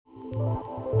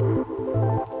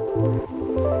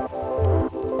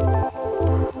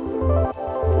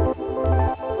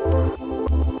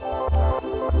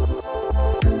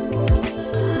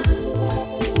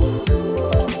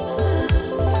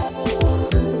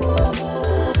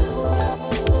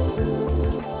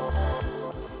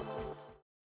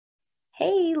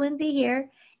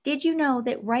Did you know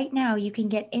that right now you can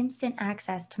get instant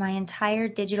access to my entire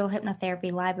digital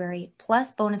hypnotherapy library,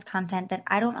 plus bonus content that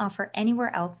I don't offer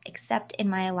anywhere else except in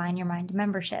my Align Your Mind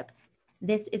membership?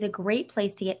 This is a great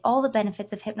place to get all the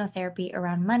benefits of hypnotherapy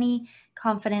around money,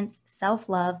 confidence, self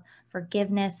love,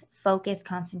 forgiveness, focus,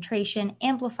 concentration,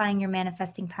 amplifying your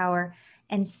manifesting power,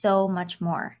 and so much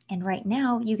more. And right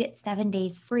now, you get 7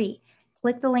 days free.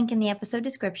 Click the link in the episode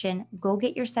description, go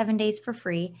get your 7 days for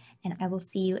free, and I will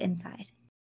see you inside.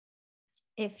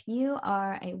 If you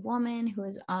are a woman who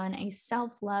is on a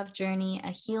self-love journey, a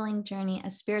healing journey, a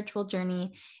spiritual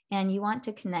journey, and you want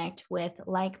to connect with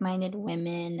like-minded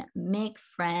women, make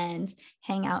friends,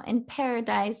 hang out in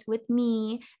paradise with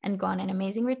me, and go on an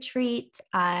amazing retreat,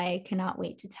 I cannot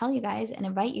wait to tell you guys and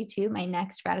invite you to my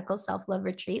next Radical Self-Love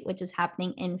Retreat, which is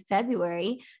happening in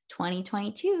February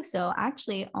 2022. So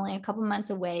actually only a couple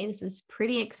months away. This is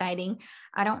pretty exciting.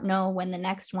 I don't know when the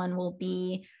next one will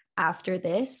be after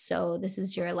this. So this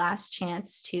is your last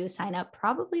chance to sign up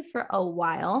probably for a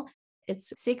while.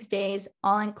 It's 6 days,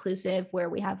 all inclusive, where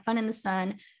we have fun in the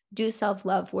sun, do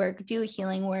self-love work, do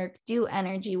healing work, do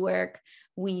energy work.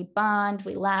 We bond,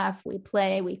 we laugh, we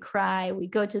play, we cry, we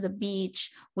go to the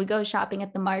beach, we go shopping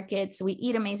at the markets, we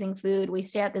eat amazing food, we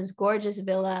stay at this gorgeous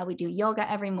villa, we do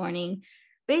yoga every morning.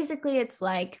 Basically, it's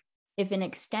like if an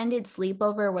extended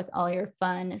sleepover with all your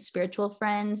fun spiritual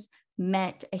friends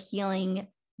met a healing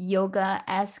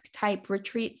yoga-esque type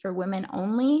retreat for women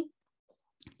only,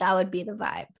 that would be the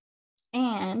vibe.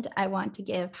 And I want to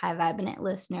give High Vibinant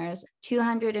listeners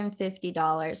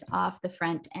 $250 off the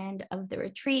front end of the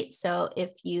retreat. So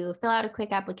if you fill out a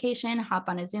quick application, hop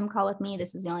on a Zoom call with me,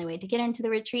 this is the only way to get into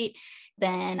the retreat,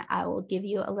 then I will give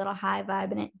you a little High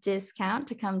Vibinant discount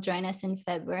to come join us in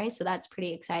February. So that's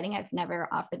pretty exciting. I've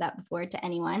never offered that before to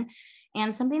anyone.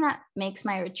 And something that makes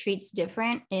my retreats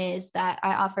different is that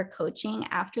I offer coaching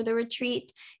after the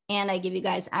retreat, and I give you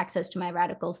guys access to my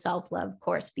Radical Self-Love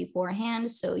course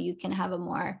beforehand, so you can have a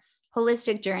more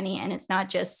holistic journey. And it's not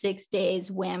just 6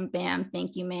 days, wham, bam,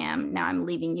 thank you, ma'am, now I'm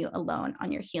leaving you alone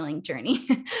on your healing journey.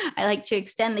 I like to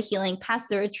extend the healing past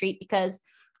the retreat because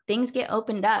things get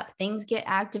opened up, things get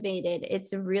activated.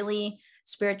 It's a really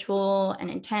spiritual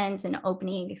and intense and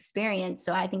opening experience.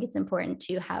 So I think it's important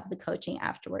to have the coaching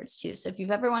afterwards too. So if you've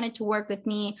ever wanted to work with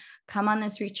me, come on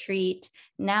this retreat.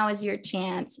 Now is your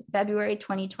chance. February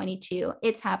 2022,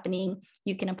 it's happening.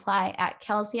 You can apply at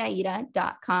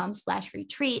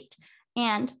kelseyaida.com/retreat.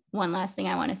 And one last thing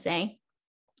I want to say,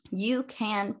 you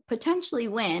can potentially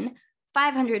win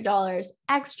 $500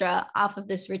 extra off of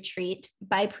this retreat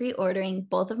by pre-ordering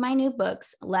both of my new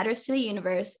books, Letters to the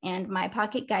Universe and My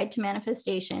Pocket Guide to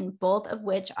Manifestation, both of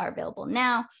which are available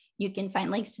now. You can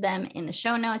find links to them in the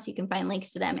show notes. You can find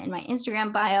links to them in my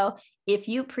Instagram bio. If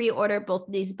you pre-order both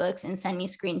of these books and send me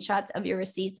screenshots of your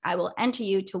receipts, I will enter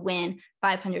you to win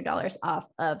 $500 off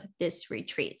of this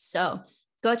retreat. So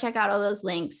go check out all those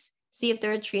links, see if the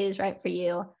retreat is right for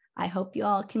you. I hope you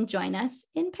all can join us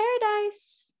in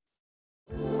paradise.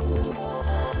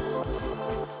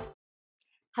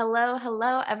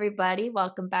 Hello, everybody.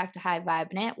 Welcome back to High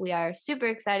Vibinant. We are super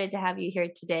excited to have you here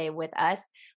today with us.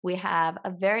 We have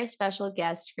a very special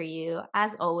guest for you.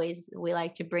 As always, we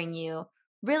like to bring you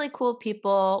really cool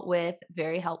people with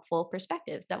very helpful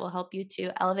perspectives that will help you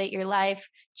to elevate your life,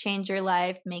 change your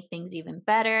life, make things even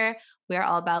better. We are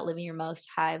all about living your most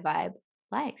high vibe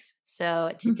life.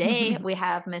 So today we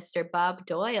have Mr. Bob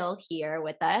Doyle here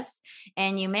with us,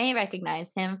 and you may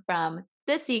recognize him from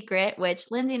The Secret,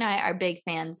 which Lindsay and I are big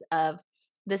fans of.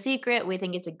 The Secret, we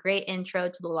think it's a great intro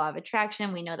to the law of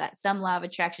attraction. We know that some law of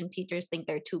attraction teachers think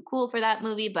they're too cool for that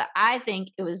movie, but I think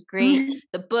it was great.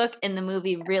 The book and the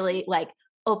movie really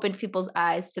opened people's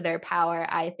eyes to their power,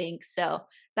 I think. So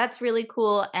that's really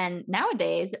cool. And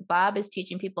nowadays, Bob is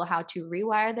teaching people how to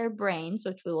rewire their brains,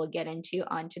 which we will get into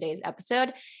on today's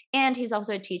episode. And he's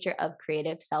also a teacher of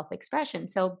creative self-expression.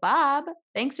 So Bob,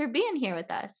 thanks for being here with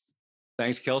us.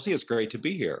 Thanks, Kelsey. It's great to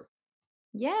be here.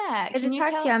 Yeah. Good to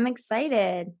talk to you. I'm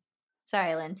excited.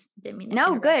 Sorry, Linz. Didn't mean to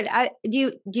No, interrupt. good.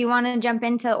 Do you want to jump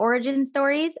into origin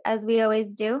stories as we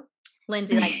always do?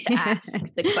 Lindsay likes to ask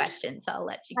the question, so I'll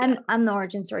let you go. I'm the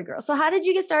origin story girl. So how did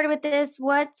you get started with this?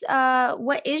 What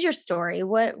is your story?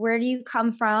 Where do you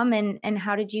come from, and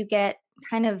how did you get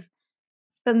kind of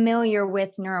familiar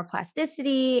with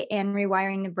neuroplasticity and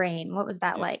rewiring the brain? What was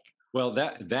that like? Well,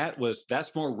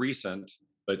 that's more recent,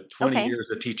 but 20 years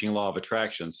of teaching law of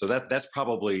attraction. So that's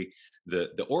probably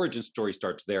the origin story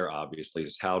starts there, obviously,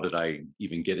 is how did I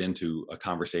even get into a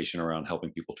conversation around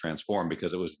helping people transform?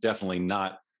 Because it was definitely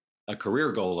not a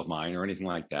career goal of mine or anything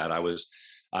like that. I was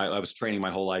I was training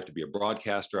my whole life to be a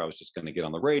broadcaster. I was just going to get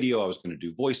on the radio. I was going to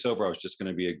do voiceover. I was just going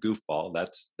to be a goofball.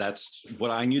 That's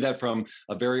what I knew that from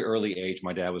a very early age.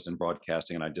 My dad was in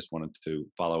broadcasting, and I just wanted to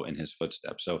follow in his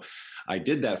footsteps. So I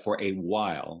did that for a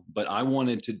while, but I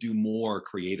wanted to do more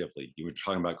creatively. You were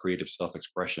talking about creative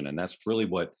self-expression, and that's really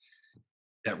what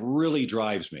that really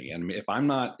drives me. And if I'm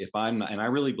not, and I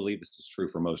really believe this is true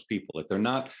for most people, if they're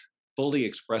not fully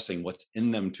expressing what's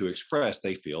in them to express,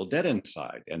 they feel dead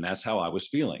inside. And that's how I was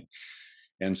feeling.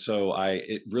 And so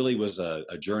it really was a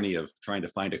journey of trying to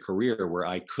find a career where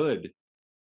I could,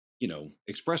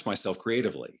 express myself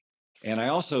creatively. And I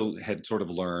also had sort of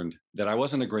learned that I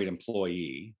wasn't a great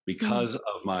employee Mhm. because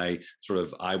of my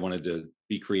I wanted to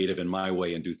be creative in my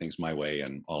way and do things my way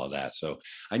and all of that. So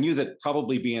I knew that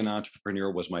probably being an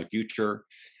entrepreneur was my future.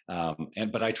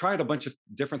 But I tried a bunch of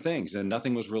different things and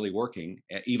nothing was really working,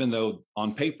 even though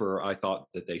on paper I thought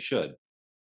that they should.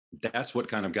 That's what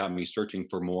kind of got me searching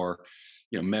for more,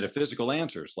 metaphysical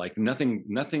answers. Like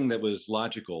nothing that was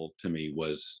logical to me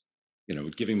was,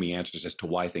 giving me answers as to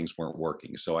why things weren't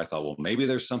working. So I thought, well, maybe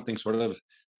there's something sort of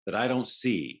that I don't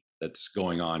see that's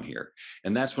going on here.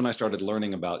 And that's when I started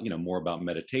learning about, more about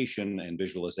meditation and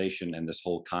visualization and this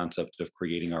whole concept of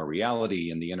creating our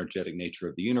reality and the energetic nature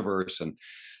of the universe. And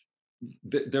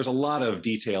there's a lot of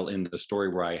detail in the story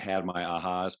where I had my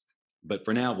ahas, but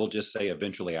for now, we'll just say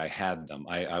eventually I had them.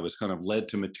 I was kind of led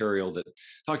to material that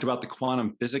talked about the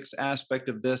quantum physics aspect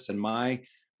of this, and my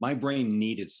brain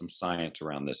needed some science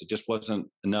around this. It just wasn't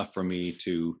enough for me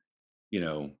to,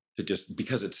 to just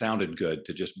because it sounded good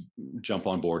to just jump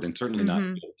on board, and certainly not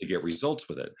Hmm. be able to get results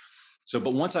with it. So,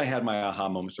 but once I had my aha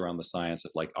moments around the science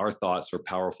of like our thoughts are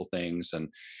powerful things, and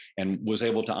was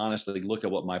able to honestly look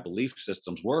at what my belief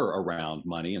systems were around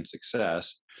money and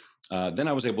success, then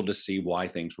I was able to see why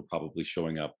things were probably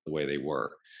showing up the way they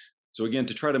were. So again,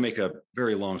 to try to make a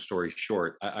very long story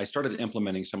short, I started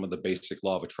implementing some of the basic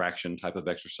law of attraction type of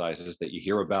exercises that you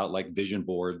hear about, like vision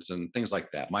boards and things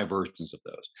like that, my versions of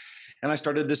those. And I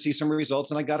started to see some results,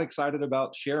 and I got excited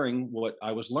about sharing what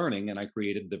I was learning. And I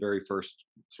created the very first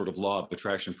sort of law of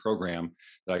attraction program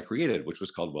that I created, which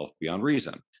was called Wealth Beyond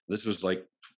Reason. This was like,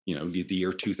 the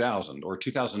year 2000 or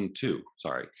 2002,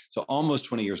 sorry. So almost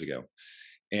 20 years ago,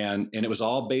 and it was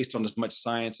all based on as much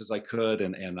science as I could.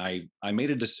 And I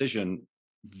made a decision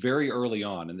very early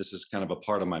on, and this is kind of a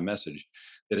part of my message,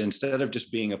 that instead of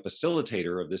just being a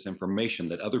facilitator of this information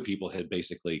that other people had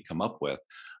basically come up with,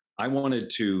 I wanted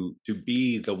to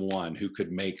be the one who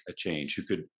could make a change,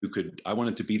 who could I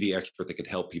wanted to be the expert that could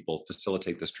help people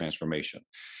facilitate this transformation.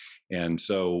 And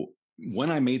so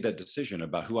when I made that decision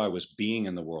about who I was being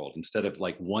in the world, instead of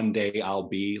like one day I'll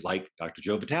be like Dr.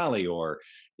 Joe Vitale or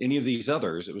any of these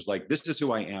others, it was like, this is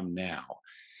who I am now.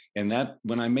 And that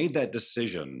when I made that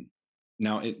decision,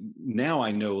 now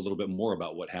I know a little bit more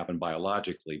about what happened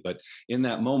biologically, but in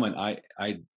that moment,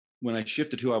 I when I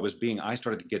shifted who I was being, I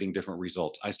started getting different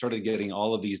results. I started getting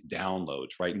all of these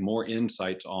downloads, right? More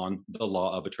insights on the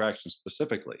law of attraction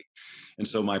specifically. And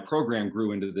so my program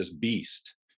grew into this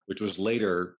beast, which was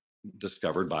later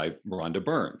discovered by Rhonda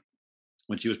Byrne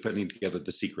when she was putting together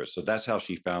The Secret. So that's how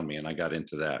she found me, and I got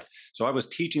into that. So I was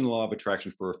teaching the law of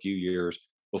attraction for a few years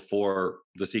before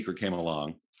The Secret came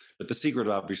along, but The Secret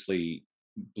obviously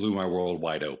blew my world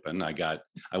wide open.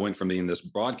 I went from being this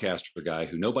broadcaster guy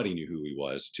who nobody knew who he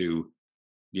was to,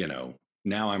 you know,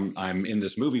 now I'm in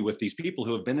this movie with these people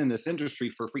who have been in this industry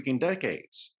for freaking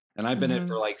decades. And I've been in it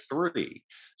for Hmm. like three.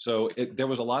 So there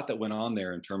was a lot that went on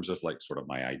there in terms of like sort of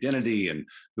my identity and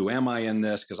who am I in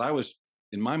this? Because I was,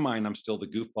 in my mind, I'm still the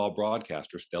goofball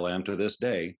broadcaster, still am to this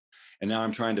day. And now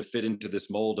I'm trying to fit into this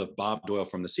mold of Bob Doyle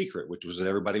from The Secret, which was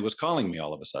everybody was calling me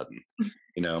all of a sudden,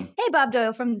 you know? Hey, Bob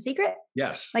Doyle from The Secret.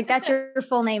 Yes. Like that's your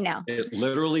full name now. It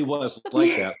literally was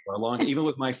like that for a long, even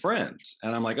with my friends.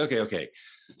 And I'm like, okay.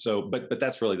 So, but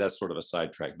that's sort of a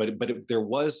sidetrack. But there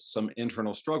was some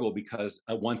internal struggle because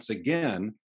once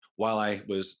again, while I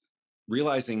was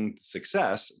realizing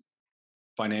success,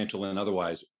 financial and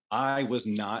otherwise, I was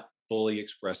not fully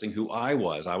expressing who I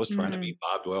was. I was trying to Hmm. be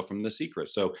Bob Doyle from The Secret.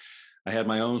 So I had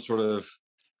my own sort of,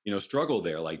 struggle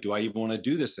there. Like, do I even want to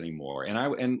do this anymore?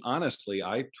 And honestly,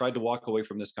 I tried to walk away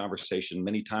from this conversation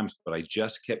many times, but I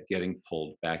just kept getting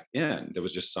pulled back in. There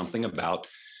was just something about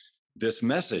this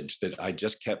message that I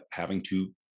just kept having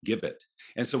to give it.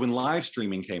 And so when live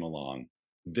streaming came along,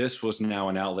 this was now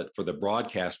an outlet for the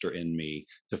broadcaster in me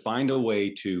to find a way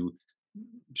to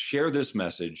share this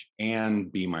message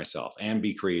and be myself and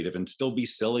be creative and still be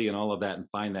silly and all of that and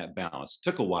find that balance. It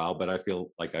took a while, but I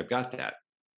feel like I've got that.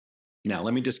 Now,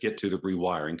 let me just get to the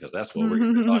rewiring because that's what we're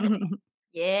going to talk about.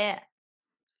 Yeah.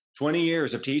 20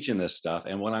 years of teaching this stuff.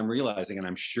 And what I'm realizing, and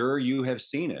I'm sure you have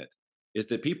seen it, is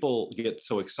that people get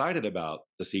so excited about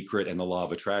The Secret and the law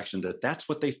of attraction that that's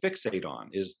what they fixate on,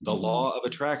 is the law of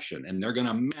attraction. And they're going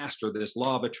to master this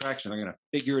law of attraction. They're going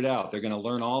to figure it out. They're going to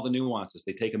learn all the nuances.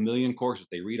 They take 1 million courses.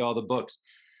 They read all the books.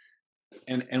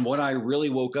 And what I really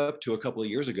woke up to a couple of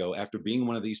years ago, after being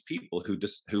one of these people who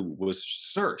was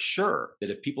sure that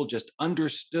if people just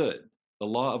understood the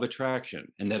law of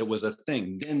attraction and that it was a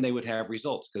thing, then they would have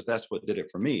results, because that's what did it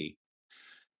for me.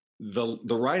 The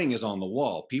writing is on the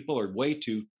wall. People are way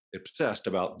too obsessed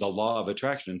about the law of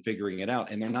attraction and figuring it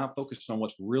out, and they're not focused on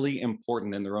what's really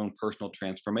important in their own personal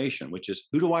transformation, which is,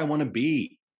 who do I want to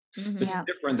be? It's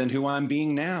different than who I'm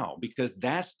being now, because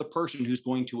that's the person who's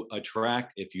going to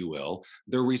attract, if you will,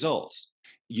 the results.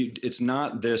 It's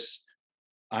not this.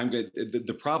 I'm good.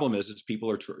 The problem is people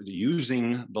are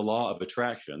using the law of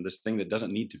attraction, this thing that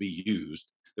doesn't need to be used.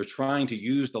 They're trying to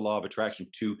use the law of attraction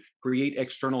to create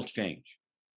external change.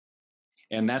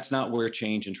 And that's not where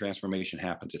change and transformation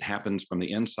happens. It happens from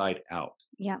the inside out.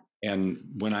 Yeah. And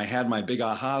when I had my big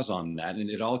ahas on that, and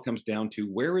it all comes down to,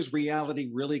 where is reality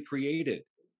really created?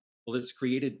 Well, it's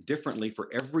created differently for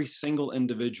every single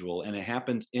individual, and it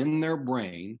happens in their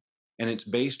brain, and it's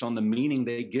based on the meaning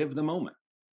they give the moment.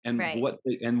 And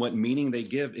what meaning they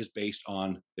give is based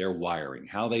on their wiring,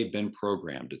 how they've been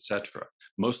programmed, etc.,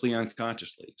 mostly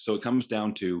unconsciously. So it comes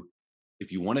down to,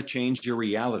 if you want to change your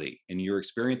reality and your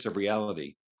experience of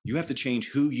reality, you have to change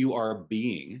who you are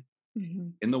being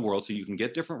in the world, so you can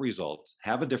get different results,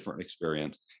 have a different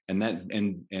experience,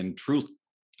 and truly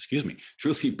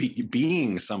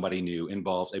being somebody new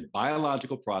involves a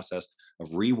biological process of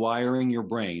rewiring your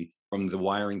brain from the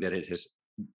wiring that it has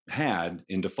had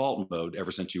in default mode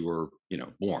ever since you were,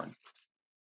 born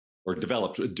or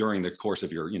developed during the course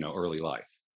of your, early life.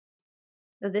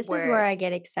 So this is where I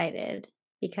get excited,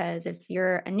 because if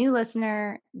you're a new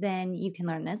listener, then you can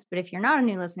learn this. But if you're not a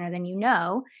new listener, then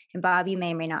and Bob, you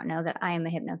may or may not know that I am a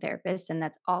hypnotherapist, and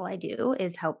that's all I do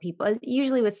is help people,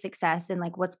 usually with success and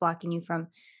like what's blocking you from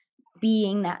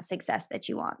being that success that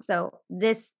you want. So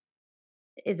this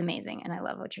is amazing, and I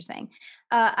love what you're saying.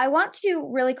 I want to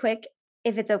really quick,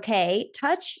 if it's okay,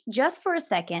 touch just for a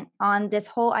second on this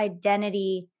whole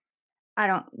identity. I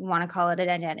don't want to call it an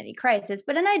identity crisis,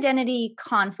 but an identity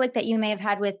conflict that you may have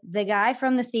had with the guy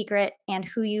from The Secret and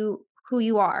who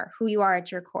you are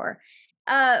at your core.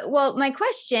 Well, my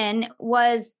question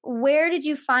was, where did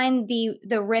you find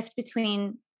the rift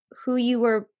between who you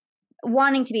were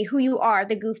wanting to be, who you are,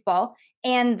 the goofball,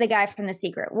 and the guy from The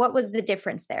Secret? What was the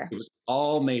difference there? It was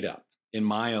all made up in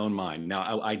my own mind.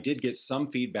 Now, I did get some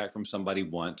feedback from somebody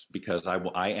once, because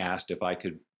I asked if I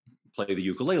could play the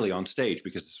ukulele on stage,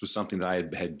 because this was something that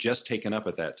I had just taken up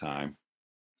at that time.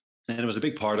 And it was a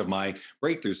big part of my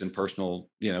breakthroughs in personal,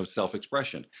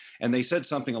 self-expression. And they said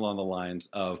something along the lines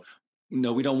of,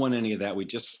 no, we don't want any of that. We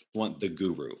just want the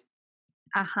guru.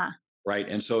 Right.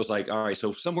 And so it's like, all right.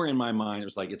 So somewhere in my mind, it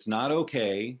was like, it's not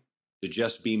okay to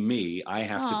just be me. I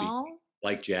have to be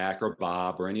like Jack or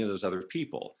Bob or any of those other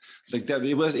people. Like that,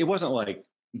 it wasn't like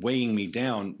weighing me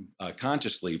down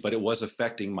consciously, but it was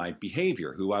affecting my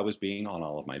behavior, who I was being on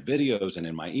all of my videos and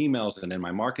in my emails and in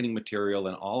my marketing material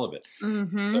and all of it. So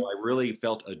I really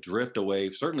felt a drift away,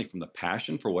 certainly from the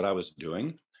passion for what I was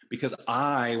doing, because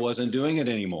I wasn't doing it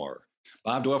anymore.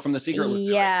 Bob Doyle from The Secret was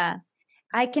doing it.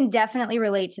 I can definitely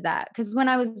relate to that, because when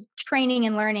I was training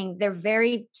and learning, they're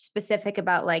very specific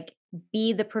about like,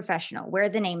 be the professional, wear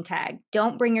the name tag,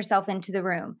 don't bring yourself into the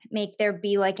room, make there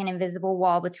be like an invisible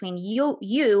wall between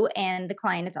you and the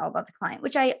client. It's all about the client,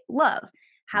 which I love.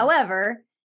 However,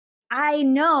 I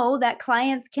know that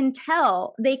clients can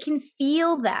tell, they can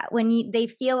feel that when they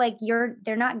feel like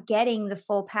they're not getting the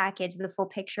full package, the full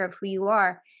picture of who you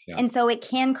are. And so it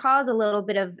can cause a little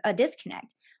bit of a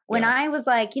disconnect. When I was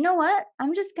like, you know what,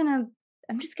 I'm just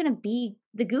gonna be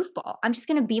the goofball. I'm just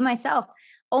gonna be myself.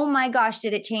 Oh my gosh,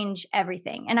 did it change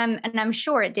everything? And I'm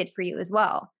sure it did for you as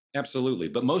well. Absolutely,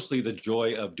 but mostly the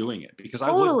joy of doing it, because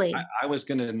I was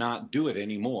going to not do it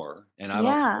anymore, and I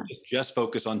don't just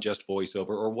focus on just voiceover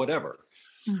or whatever.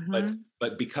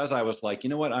 But because I was like, you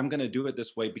know what, I'm going to do it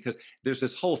this way, because there's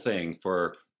this whole thing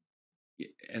for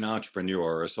an entrepreneur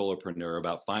or a solopreneur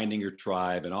about finding your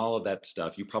tribe and all of that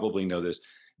stuff. You probably know this.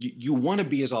 You want to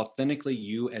be as authentically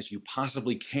you as you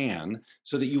possibly can,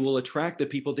 so that you will attract the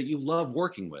people that you love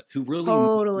working with, who really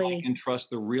like and trust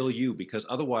the real you, because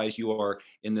otherwise you are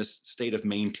in this state of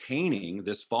maintaining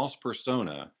this false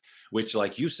persona, which,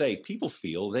 like you say, people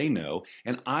feel, they know.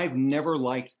 And I've never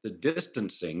liked the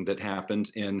distancing that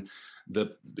happens in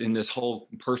this whole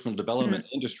personal development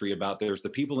industry about there's the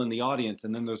people in the audience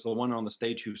and then there's the one on the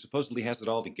stage who supposedly has it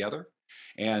all together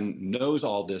and knows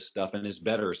all this stuff and is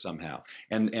better somehow.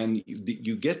 And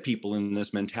you get people in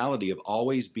this mentality of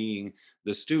always being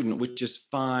the student, which is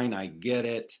fine. I get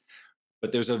it.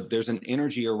 But there's an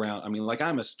energy around. I mean, like,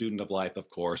 I'm a student of life, of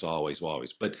course, always,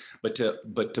 but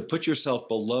to put yourself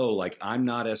below, like, I'm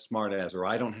not as smart as, or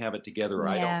I don't have it together, or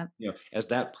I don't, as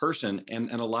that person.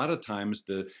 And a lot of times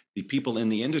the people in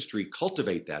the industry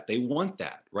cultivate that. They want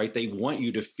that, right? They want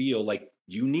you to feel like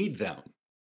you need them.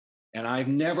 And I've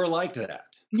never liked that.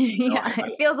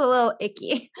 It feels a little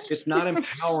icky. It's not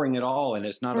empowering at all. And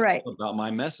it's not right. about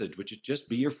my message, which is just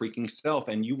be your freaking self.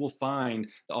 And you will find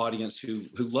the audience who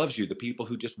loves you, the people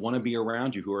who just want to be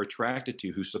around you, who are attracted to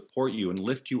you, who support you and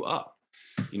lift you up.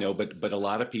 But a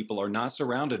lot of people are not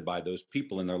surrounded by those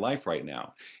people in their life right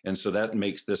now. And so that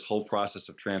makes this whole process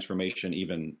of transformation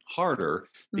even harder,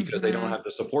 because they don't have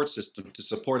the support system to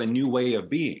support a new way of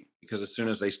being. Because as soon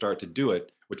as they start to do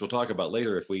it, which we'll talk about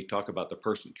later, if we talk about the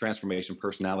transformation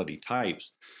personality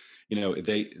types,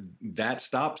 that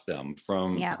stops them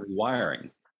from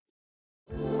rewiring.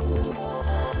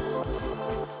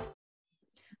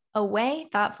 Away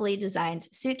thoughtfully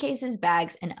designs suitcases,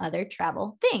 bags, and other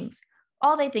travel things.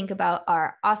 All they think about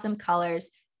are awesome colors,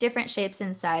 different shapes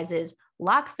and sizes,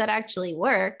 locks that actually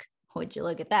work. Would you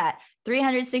look at that?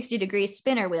 360-degree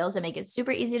spinner wheels that make it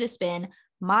super easy to spin,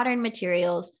 modern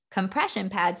materials, compression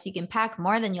pads so you can pack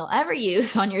more than you'll ever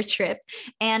use on your trip,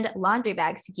 and laundry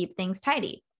bags to keep things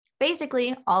tidy.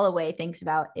 Basically, all Away thinks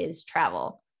about is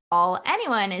travel. All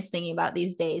anyone is thinking about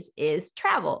these days is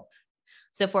travel.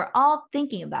 So if we're all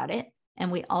thinking about it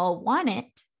and we all want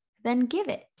it, then give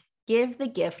it. Give the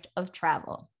gift of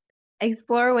travel.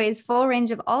 Explore Away's full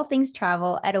range of all things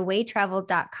travel at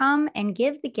awaytravel.com and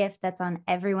give the gift that's on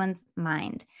everyone's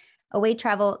mind.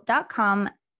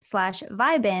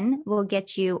 awaytravel.com/vibin will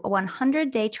get you a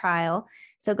 100-day trial.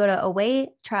 So go to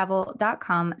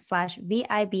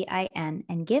awaytravel.com/VIBIN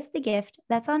and give the gift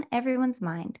that's on everyone's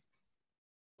mind.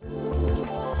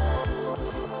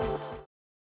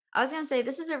 I was going to say,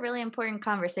 this is a really important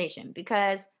conversation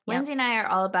because Lindsay and I are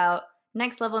all about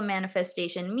next level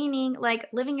manifestation, meaning like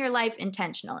living your life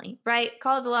intentionally, right?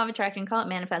 Call it the law of attraction, call it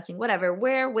manifesting, whatever.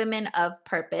 We're women of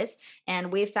purpose, and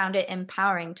we've found it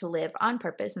empowering to live on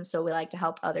purpose. And so we like to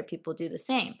help other people do the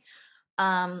same.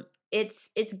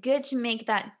 It's good to make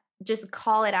that, just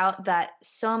call it out, that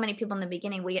so many people in the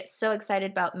beginning, we get so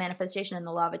excited about manifestation and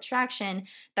the law of attraction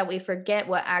that we forget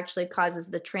what actually causes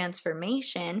the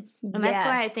transformation. And that's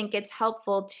why I think it's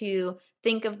helpful to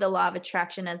think of the law of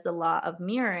attraction as the law of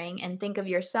mirroring, and think of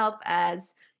yourself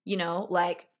as,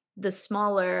 like the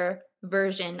smaller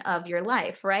version of your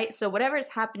life, right? So whatever is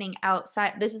happening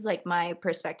outside, this is like my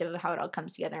perspective of how it all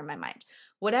comes together in my mind.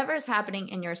 Whatever is happening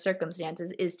in your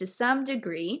circumstances is to some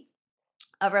degree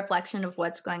a reflection of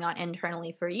what's going on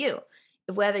internally for you.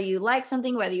 Whether you like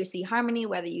something, whether you see harmony,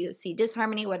 whether you see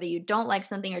disharmony, whether you don't like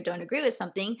something or don't agree with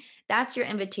something, that's your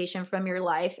invitation from your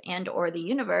life and or the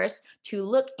universe to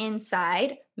look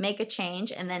inside, make a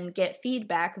change, and then get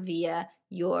feedback via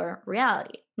your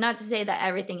reality. Not to say that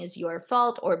everything is your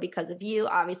fault or because of you.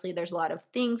 Obviously, there's a lot of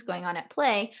things going on at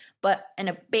play, but in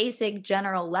a basic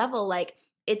general level, like,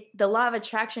 the law of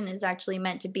attraction is actually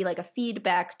meant to be like a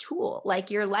feedback tool. Like,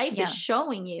 your life is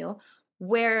showing you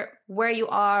where you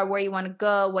are, where you want to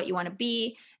go, what you want to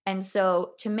be. And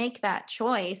so to make that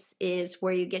choice is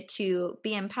where you get to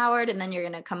be empowered, and then you're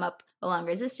going to come up along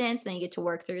resistance, then you get to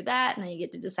work through that, and then you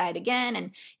get to decide again.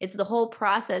 And it's the whole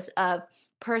process of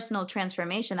personal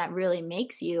transformation that really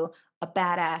makes you a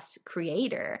badass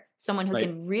creator, someone who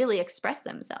can really express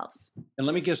themselves. And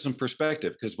let me give some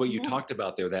perspective, because what you talked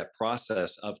about there, that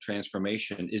process of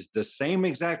transformation, is the same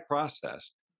exact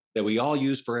process that we all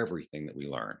use for everything that we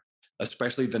learn,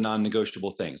 especially the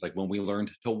non-negotiable things. Like when we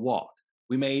learned to walk,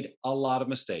 we made a lot of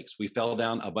mistakes. We fell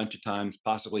down a bunch of times,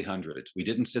 possibly hundreds. We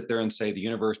didn't sit there and say the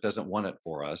universe doesn't want it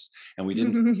for us. And we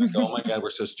didn't like, oh my God,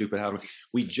 we're so stupid.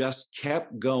 We just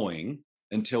kept going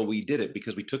until we did it,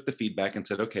 because we took the feedback and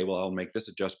said, okay, well, I'll make this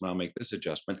adjustment, I'll make this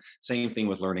adjustment. Same thing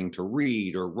with learning to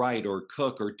read or write or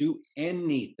cook or do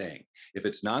anything. If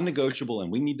it's non-negotiable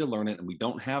and we need to learn it and we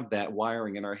don't have that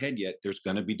wiring in our head yet, there's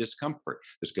going to be discomfort.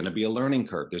 There's going to be a learning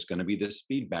curve. There's going to be this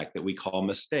feedback that we call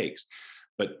mistakes.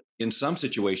 But in some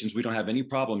situations, we don't have any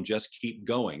problem. Just keep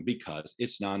going because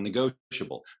it's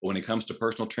non-negotiable. But when it comes to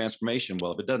personal transformation,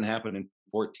 well, if it doesn't happen in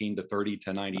 14 to 30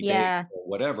 to 90 days or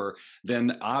whatever,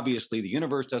 then obviously the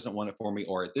universe doesn't want it for me,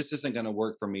 or this isn't going to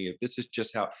work for me, if this is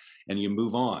just how, and you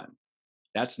move on.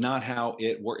 That's not how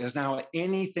it works. That's not how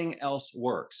anything else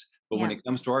works. But when Yeah. it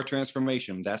comes to our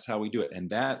transformation, that's how we do it. And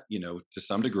that, to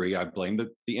some degree, I blame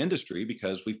the industry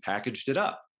because we've packaged it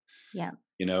up. Yeah.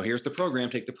 Here's the program,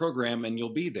 take the program and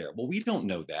you'll be there. Well, we don't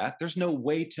know that. There's no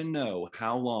way to know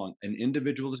how long an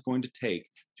individual is going to take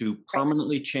to Right.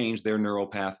 permanently change their neural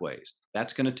pathways.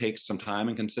 That's going to take some time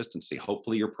and consistency.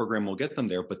 Hopefully your program will get them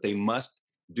there, but they must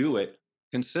do it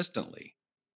consistently.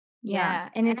 Yeah. Yeah.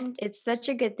 And And it's such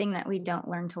a good thing that we don't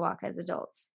learn to walk as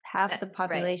adults. Half the right.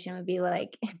 population would be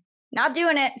like, not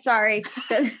doing it. Sorry.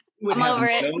 Would I'm have over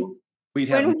it. we'd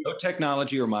have When no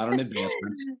technology or modern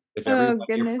advancements if oh everybody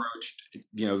goodness.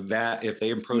 approached, that if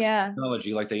they approach Yeah.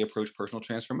 technology like they approach personal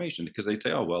transformation, because they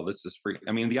say, oh, well, this is free.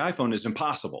 I mean, the iPhone is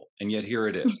impossible. And yet here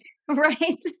it is.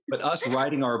 Right. But us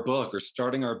writing our book or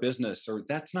starting our business, or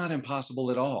that's not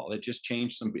impossible at all. It just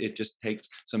takes some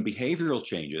behavioral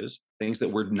changes, things that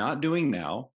we're not doing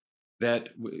now that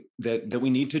we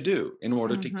need to do in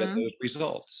order to get Mhm. those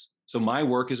results. So my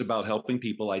work is about helping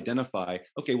people identify,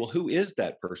 okay, well, who is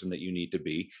that person that you need to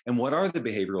be? And what are the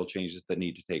behavioral changes that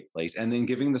need to take place? And then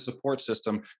giving the support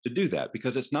system to do that,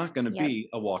 because it's not going to Yep. be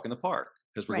a walk in the park,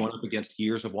 because we're Right. going up against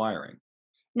years of wiring.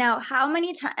 Now, how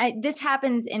many times this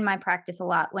happens in my practice a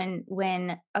lot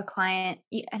when a client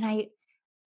and I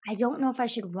don't know if I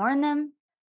should warn them.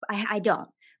 I don't,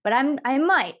 but I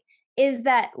might. Is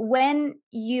that when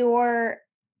your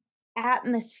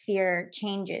atmosphere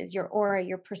changes, your aura,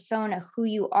 your persona, who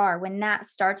you are, when that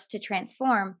starts to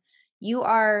transform, you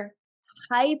are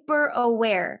hyper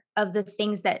aware of the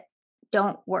things that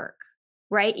don't work,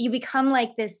 right? You become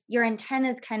like this, your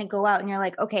antennas kind of go out and you're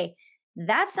like, okay,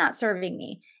 that's not serving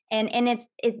me. And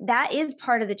that is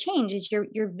part of the change is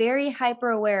you're very hyper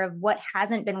aware of what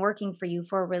hasn't been working for you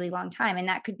for a really long time. And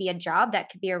that could be a job, that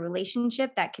could be a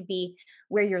relationship, that could be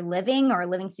where you're living or a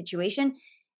living situation.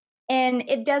 And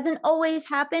it doesn't always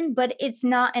happen, but it's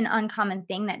not an uncommon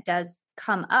thing that does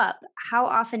come up. How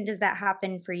often does that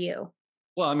happen for you?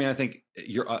 Well, I mean, I think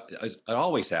it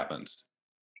always happens.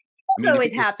 I It mean, if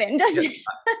always you happen, yeah, doesn't it?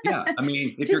 yeah. I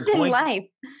mean, Just in life.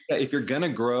 if you're going to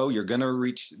grow, you're going to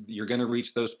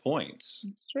reach those points.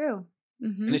 It's true.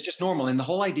 And Mhm. it's just normal. And the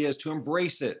whole idea is to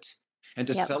embrace it and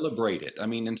to Yep. celebrate it. I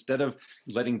mean, instead of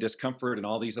letting discomfort and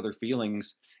all these other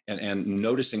feelings and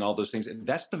noticing all those things,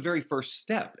 that's the very first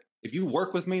step. If you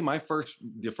work with me,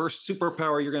 the first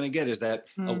superpower you're going to get is that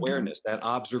Mhm. awareness, that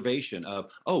observation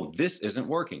of, oh, this isn't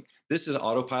working. This is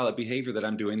autopilot behavior that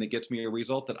I'm doing that gets me a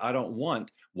result that I don't want.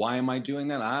 Why am I doing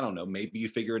that? I don't know. Maybe you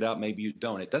figure it out. Maybe you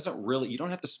don't. It doesn't really, you don't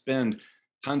have to spend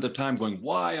tons of time going,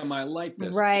 why am I like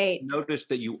this? Right. Notice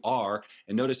that you are,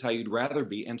 and notice how you'd rather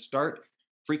be, and start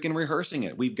freaking rehearsing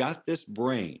it. We've got this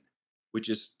brain, which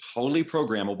is totally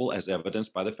programmable, as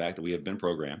evidenced by the fact that we have been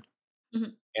programmed.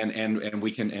 Mhm. And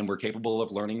we're capable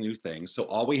of learning new things. So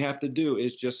all we have to do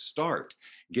is just start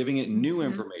giving it new Mhm.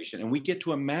 information, and we get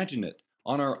to imagine it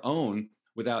on our own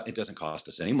without, it doesn't cost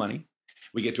us any money.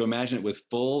 We get to imagine it with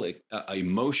full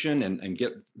emotion, and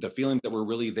get the feeling that we're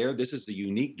really there. This is the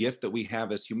unique gift that we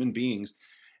have as human beings,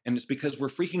 and it's because we're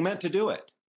freaking meant to do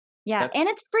it. Yeah, That and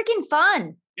it's freaking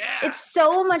fun. Yeah. It's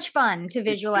so much fun to It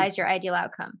is. visualize your ideal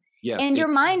outcome. Yes, And it your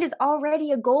mind is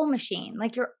already a goal machine.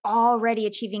 Like you're already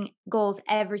achieving goals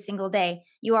every single day.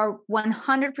 You are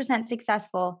 100%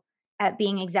 successful at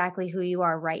being exactly who you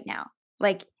are right now.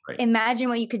 Like right. imagine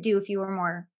what you could do if you were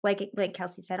more like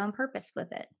Kelsey said on purpose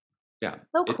with it. Yeah.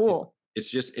 So It cool. it's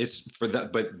just it's for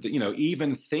that, but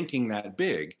even thinking that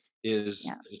big Yeah. is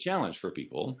a challenge for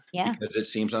people Yeah. because it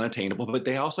seems unattainable, but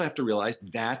they also have to realize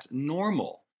that's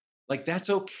normal. Like that's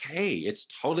okay. It's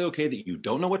totally okay that you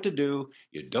don't know what to do,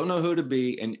 you don't know who to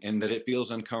be, and that it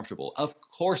feels uncomfortable. Of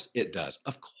course it does.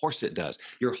 Of course it does.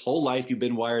 Your whole life you've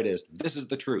been wired as this is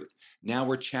the truth. Now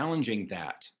we're challenging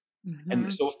that. And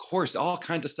Mhm. so, of course, all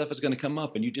kinds of stuff is going to come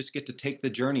up, and you just get to take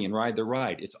the journey and ride the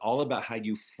ride. It's all about how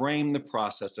you frame the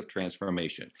process of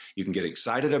transformation. You can get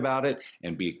excited about it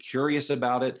and be curious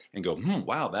about it and go,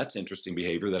 wow, that's interesting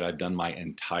behavior that I've done my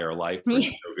entire life for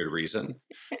no good reason,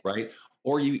 right?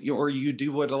 Or you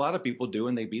do what a lot of people do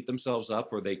and they beat themselves up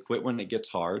or they quit when it gets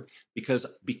hard because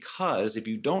if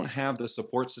you don't have the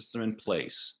support system in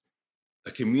place,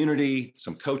 a community,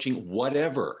 some coaching,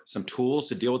 whatever, some tools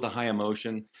to deal with the high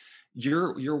emotion,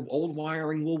 your old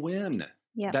wiring will win.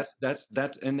 Yeah.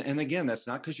 That's and again, that's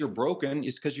not because you're broken,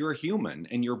 it's because you're a human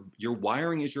and your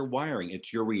wiring is your wiring.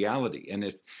 It's your reality. And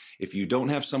if you don't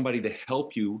have somebody to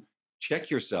help you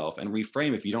check yourself and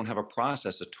reframe, if you don't have a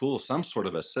process, a tool, some sort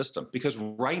of a system, because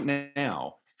right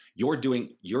now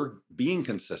you're being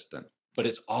consistent but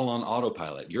it's all on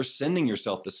autopilot. You're sending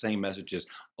yourself the same messages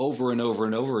over and over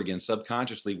and over again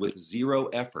subconsciously with zero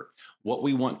effort. What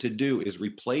we want to do is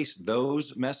replace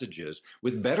those messages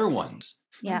with better ones.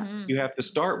 Yeah. You have to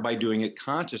start by doing it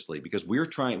consciously, because we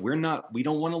don't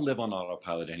want to live on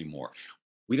autopilot anymore.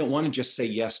 We don't want to just say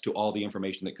yes to all the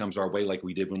information that comes our way like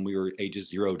we did when we were ages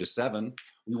 0 to 7.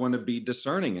 We want to be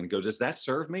discerning and go, does that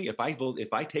serve me? If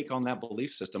I take on that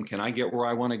belief system, can I get where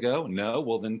I want to go? No,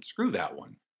 well then screw that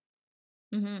one.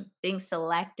 Being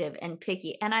selective and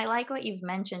picky. And I like what you've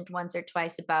mentioned once or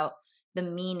twice about the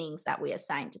meanings that we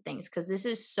assign to things, because this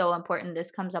is so important.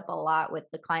 This comes up a lot with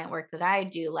the client work that I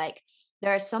do. Like,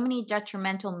 there are so many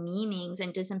detrimental meanings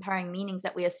and disempowering meanings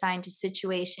that we assign to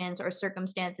situations or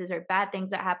circumstances or bad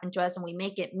things that happen to us, and we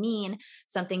make it mean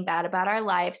something bad about our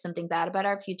life, something bad about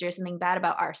our future, something bad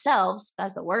about ourselves.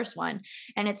 That's the worst one.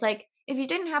 And it's like, if you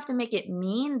didn't have to make it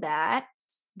mean that,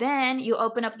 then you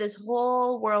open up this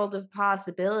whole world of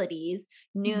possibilities,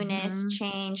 newness,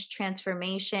 change,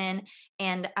 transformation.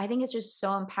 And I think it's just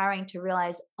so empowering to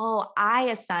realize, oh, I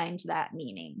assigned that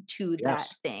meaning to that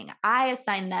thing. I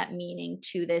assigned that meaning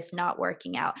to this not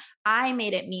working out. I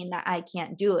made it mean that I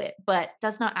can't do it, but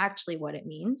that's not actually what it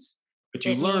means. But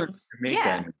you learned to make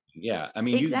that. Yeah. I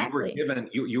mean, exactly.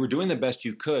 you were doing the best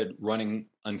you could running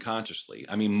unconsciously.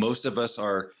 I mean, most of us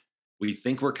we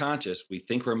think we're conscious, we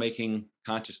think we're making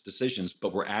conscious decisions,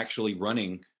 but we're actually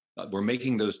we're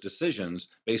making those decisions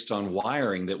based on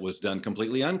wiring that was done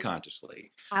completely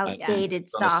unconsciously. Outdated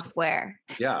software.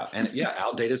 Yeah. And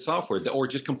outdated software, or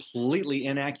just completely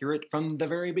inaccurate from the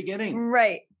very beginning.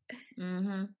 Right.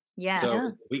 Yeah.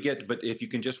 So but if you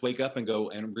can just wake up and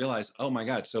go and realize, oh my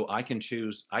God, so I can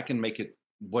choose, I can make it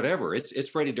whatever.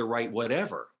 It's ready to write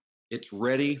whatever. It's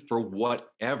ready for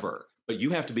whatever. But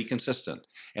you have to be consistent.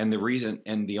 And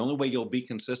the only way you'll be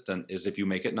consistent is if you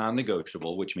make it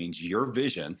non-negotiable, which means your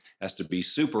vision has to be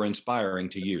super inspiring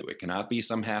to you. It cannot be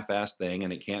some half-assed thing,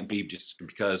 and it can't be just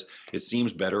because it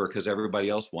seems better or because everybody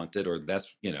else wants it, or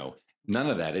that's, none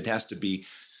of that. It has to be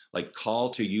like call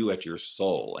to you at your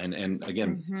soul. And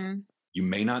again, you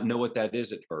may not know what that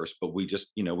is at first, but we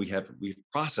just, we have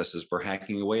processes for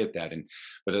hacking away at that.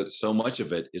 But so much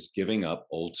of it is giving up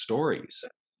old stories.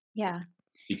 Yeah.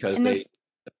 Because go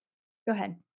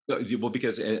ahead. Well,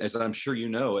 because as I'm sure you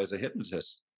know, as a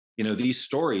hypnotist, these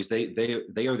stories,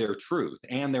 they are their truth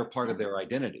and they're part of their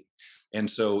identity. And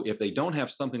so if they don't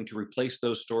have something to replace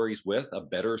those stories with, a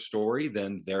better story,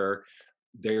 then there's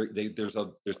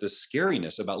this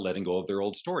scariness about letting go of their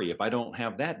old story. If I don't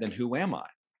have that, then who am I?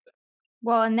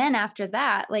 Well, and then after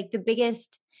that, like the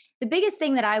biggest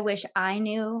thing that I wish I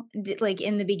knew, like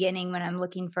in the beginning when I'm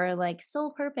looking for like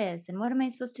soul purpose and what am I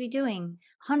supposed to be doing,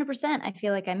 100%, I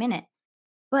feel like I'm in it.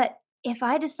 But if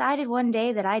I decided one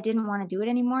day that I didn't want to do it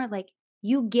anymore, like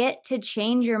you get to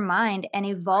change your mind and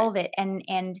evolve it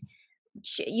and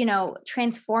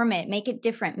transform it, make it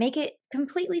different, make it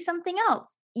completely something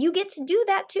else. You get to do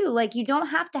that too. Like you don't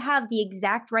have to have the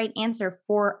exact right answer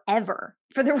forever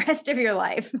for the rest of your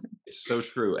life. It's so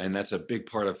true. And that's a big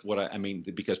part of what I mean,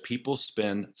 because people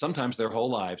spend sometimes their whole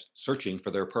lives searching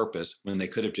for their purpose when they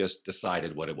could have just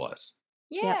decided what it was.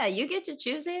 Yeah, you get to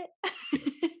choose it.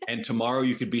 And tomorrow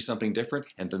you could be something different.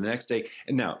 And the next day.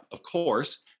 And now, of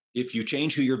course, if you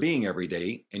change who you're being every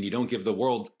day and you don't give the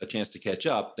world a chance to catch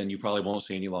up, then you probably won't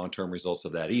see any long-term results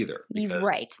of that either.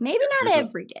 Right. Maybe not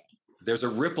every day. There's a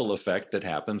ripple effect that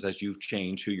happens as you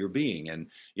change who you're being. And,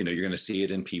 you're going to see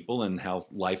it in people and how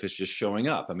life is just showing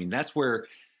up. I mean, that's where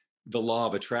the law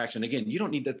of attraction, again, you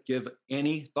don't need to give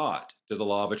any thought to the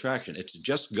law of attraction. It's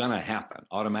just going to happen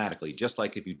automatically. Just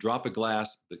like if you drop a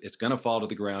glass, it's going to fall to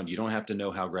the ground. You don't have to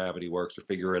know how gravity works or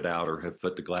figure it out or have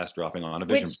put the glass dropping on a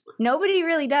vision board. Nobody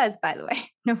really does, by the way.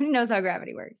 Nobody knows how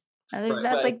gravity works.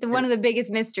 That's one of the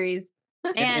biggest mysteries.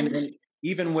 And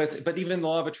even the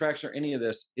law of attraction or any of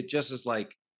this, it just is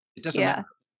like, it doesn't matter.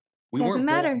 We weren't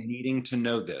born needing to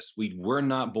know this. We were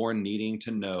not born needing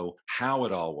to know how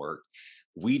it all worked.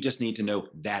 We just need to know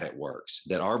that it works,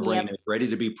 that our brain is ready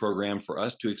to be programmed for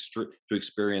us to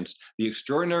experience the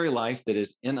extraordinary life that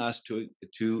is in us to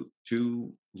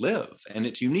live. And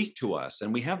it's unique to us.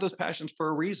 And we have those passions for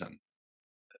a reason.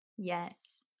 Yes,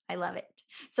 I love it.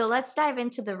 So let's dive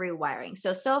into the rewiring.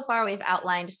 So far we've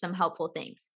outlined some helpful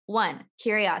things. 1,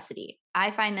 curiosity.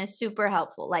 I find this super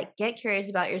helpful. Like, get curious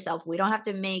about yourself. We don't have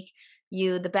to make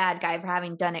you the bad guy for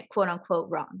having done it, quote unquote,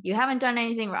 wrong. You haven't done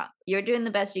anything wrong. You're doing the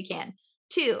best you can.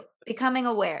 2, becoming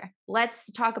aware.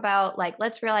 Let's talk about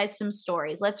let's realize some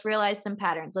stories. Let's realize some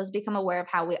patterns. Let's become aware of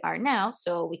how we are now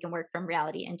so we can work from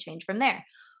reality and change from there.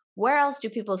 where else do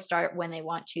people start when they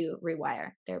want to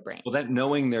rewire their brain? Well, that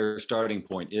knowing their starting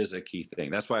point is a key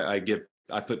thing. That's why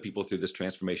I put people through this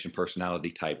transformation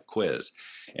personality type quiz,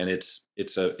 and it's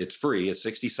free. It's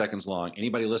 60 seconds long.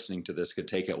 Anybody listening to this could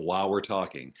take it while we're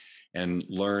talking and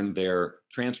learn their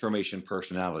transformation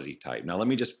personality type. Now, let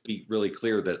me just be really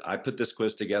clear that I put this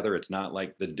quiz together. It's not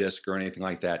like the disc or anything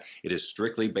like that. It is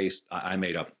strictly based. I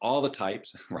made up all the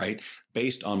types, right,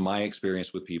 based on my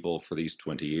experience with people for these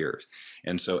 20 years,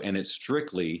 and it's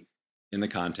strictly in the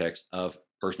context of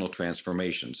personal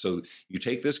transformation. So you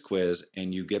take this quiz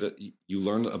and you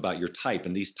learn about your type.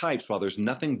 And these types, while there's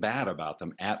nothing bad about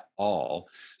them at all,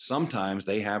 sometimes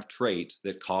they have traits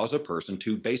that cause a person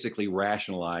to basically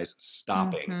rationalize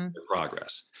stopping the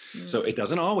progress. So it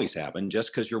doesn't always happen.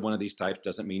 Just because you're one of these types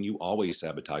doesn't mean you always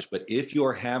sabotage. But if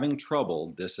you're having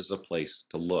trouble, this is a place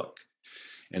to look.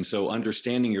 And so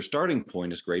understanding your starting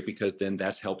point is great, because then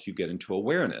that's helps you get into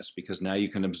awareness, because now you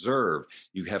can observe.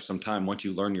 You have some time. Once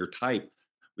you learn your type,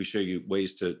 we show you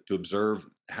ways to observe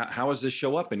how does this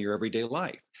show up in your everyday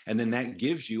life. And then that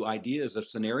gives you ideas of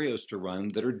scenarios to run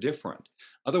that are different.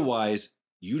 Otherwise,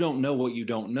 you don't know what you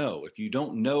don't know. If you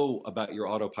don't know about your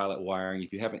autopilot wiring,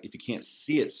 if you can't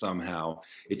see it somehow,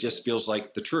 it just feels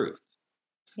like the truth.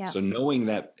 Yeah. So knowing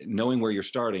where you're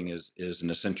starting is an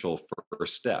essential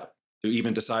first step to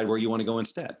even decide where you want to go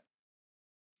instead.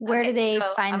 Where do they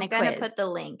find the quiz? I'm going to put the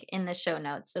link in the show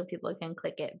notes so people can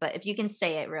click it. But if you can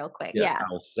say it real quick. Yes, yeah.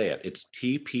 I'll say it. It's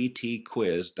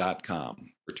tptquiz.com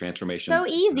for transformation. So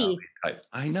easy.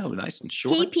 I know, nice and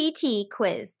short.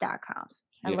 tptquiz.com.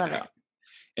 I love it.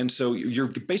 And so you're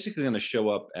basically going to show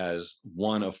up as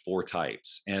one of 4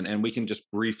 types. And we can just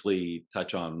briefly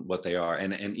touch on what they are.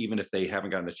 And even if they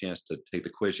haven't gotten a chance to take the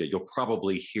quiz yet, you'll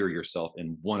probably hear yourself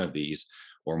in one of these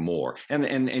or more.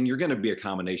 And you're going to be a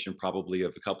combination probably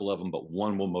of a couple of them, but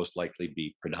one will most likely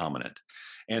be predominant.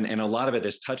 And a lot of it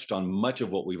has touched on much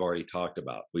of what we've already talked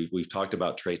about. We've talked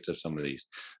about traits of some of these.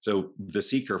 So the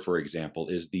seeker, for example,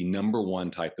 is the number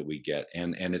one type that we get.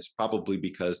 And it's probably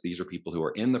because these are people who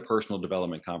are in the personal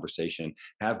development conversation,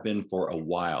 have been for a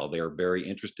while. They are very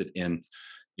interested in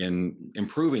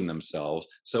improving themselves,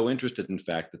 so interested, in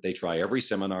fact, that they try every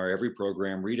seminar, every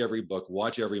program, read every book,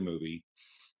 watch every movie,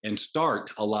 and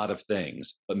start a lot of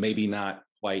things, but maybe not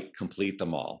quite complete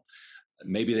them all.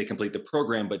 Maybe they complete the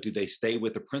program, but do they stay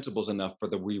with the principles enough for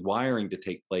the rewiring to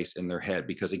take place in their head?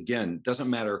 Because again, it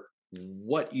doesn't matter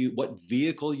what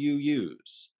vehicle you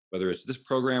use, whether it's this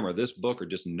program or this book or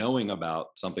just knowing about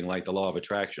something like the law of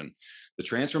attraction, the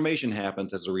transformation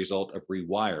happens as a result of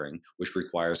rewiring, which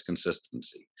requires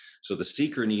consistency. So the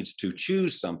seeker needs to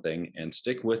choose something and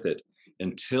stick with it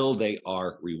until they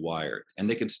are rewired. And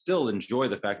they can still enjoy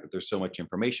the fact that there's so much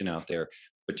information out there,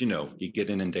 but you get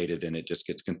inundated and it just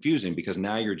gets confusing, because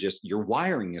now your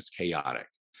wiring is chaotic.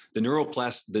 The neural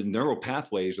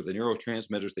pathways or the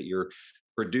neurotransmitters that you're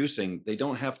producing, they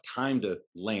don't have time to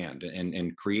land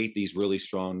and create these really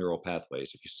strong neural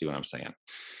pathways, if you see what I'm saying.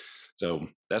 So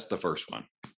that's the first one.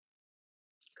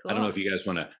 Cool. I don't know if you guys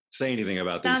want to say anything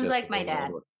about these. Sounds like my dad.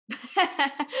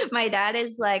 My dad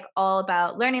is like all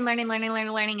about learning,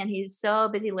 and he's so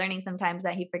busy learning sometimes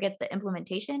that he forgets the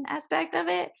implementation aspect of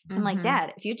it. I'm like,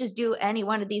 Dad, if you just do any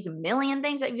one of these million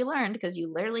things that you learned, because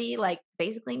you literally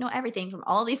basically know everything from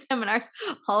all these seminars,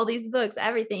 all these books,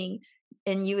 everything,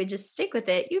 and you would just stick with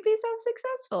it, you'd be so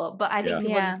successful. But I think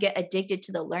people just get addicted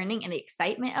to the learning and the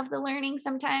excitement of the learning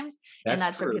sometimes.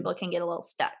 That's where people can get a little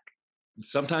stuck.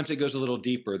 Sometimes it goes a little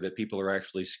deeper, that people are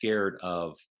actually scared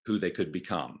of who they could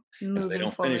become. If they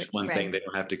don't finish one thing, they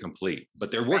don't have to complete, but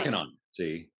they're working on it,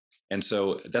 see? And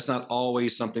so that's not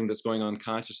always something that's going on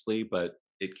consciously, but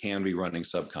it can be running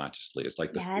subconsciously. It's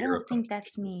like the fear. I don't think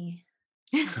that's me.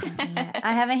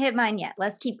 I haven't hit mine yet.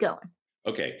 Let's keep going.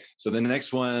 Okay, so the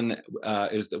next one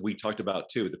is that we talked about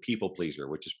too, the people pleaser,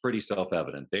 which is pretty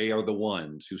self-evident. They are the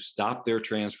ones who stop their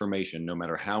transformation, no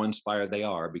matter how inspired they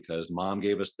are, because mom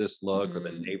gave us this look, or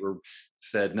the neighbor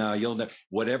said, no, you'll never,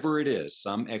 whatever it is,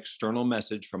 some external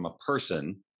message from a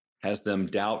person has them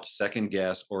doubt, second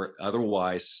guess, or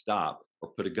otherwise stop or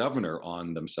put a governor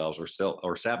on themselves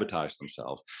or sabotage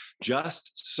themselves,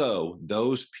 just so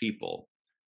those people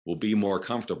will be more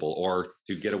comfortable, or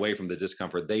to get away from the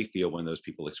discomfort they feel when those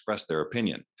people express their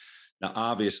opinion. Now,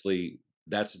 obviously,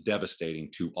 that's devastating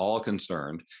to all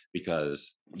concerned,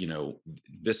 because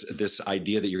this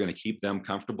idea that you're going to keep them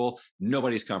comfortable,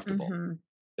 nobody's comfortable.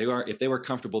 If they were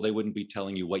comfortable, they wouldn't be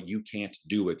telling you what you can't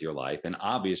do with your life. And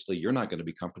obviously, you're not going to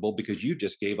be comfortable because you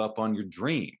just gave up on your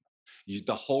dream.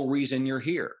 The whole reason you're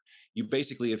here. You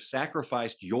basically have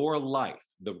sacrificed your life,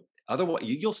 Otherwise,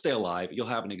 you'll stay alive, you'll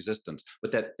have an existence,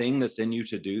 but that thing that's in you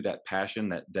to do, that passion,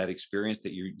 that experience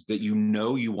that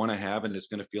you want to have, and it's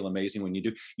going to feel amazing when you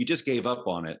do, you just gave up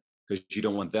on it because you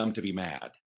don't want them to be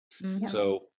mad. Mhm.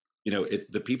 So, it's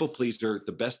the people pleaser.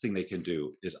 The best thing they can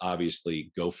do is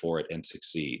obviously go for it and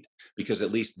succeed, because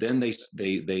at least then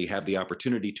they have the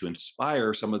opportunity to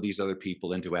inspire some of these other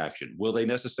people into action. Will they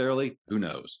necessarily? Who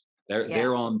knows?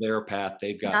 They're on their path.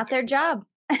 They've got Not their job.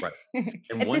 right.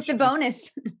 And It's just a bonus.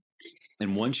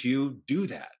 And once you do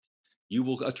that, you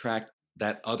will attract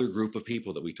that other group of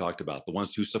people that we talked about, the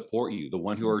ones who support you, the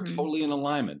one who are Mhm. totally in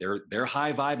alignment. They're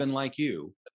high vibing like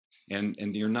you,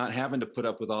 and you're not having to put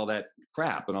up with all that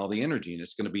crap and all the energy, and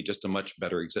it's going to be just a much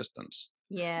better existence.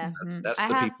 Yeah. Mhm. That's I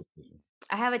the have people.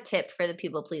 I have a tip for the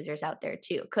people pleasers out there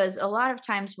too, because a lot of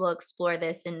times we'll explore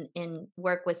this in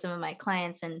work with some of my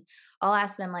clients, and I'll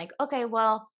ask them like, okay,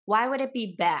 well, why would it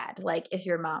be bad? Like if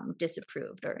your mom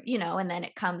disapproved, or and then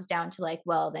it comes down to like,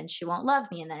 well, then she won't love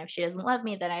me, and then if she doesn't love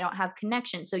me, then I don't have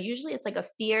connection. So usually it's like a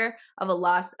fear of a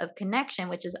loss of connection,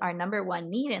 which is our number one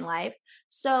need in life.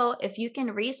 So if you can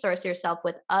resource yourself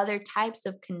with other types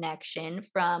of connection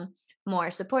from more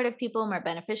supportive people, more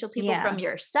beneficial people, Yeah. from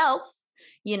yourself.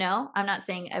 I'm not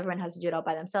saying everyone has to do it all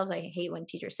by themselves. I hate when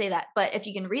teachers say that. But if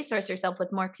you can resource yourself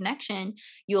with more connection,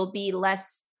 you'll be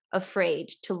less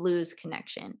afraid to lose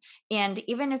connection. And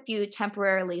even if you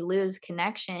temporarily lose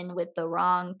connection with the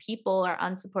wrong people or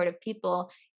unsupportive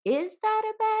people, is that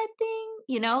a bad thing?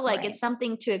 Like Right. it's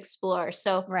something to explore.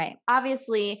 So Right.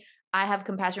 obviously, I have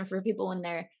compassion for people when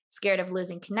they're scared of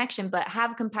losing connection, but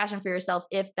have compassion for yourself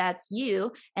if that's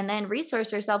you, and then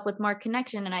resource yourself with more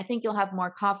connection. And I think you'll have more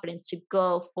confidence to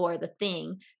go for the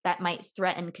thing that might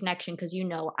threaten connection, because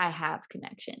I have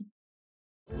connection.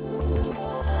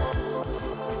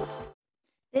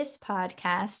 This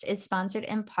podcast is sponsored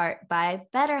in part by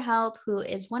BetterHelp, who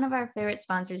is one of our favorite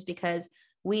sponsors because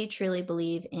we truly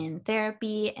believe in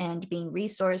therapy and being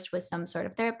resourced with some sort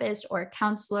of therapist or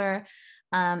counselor.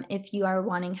 If you are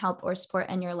wanting help or support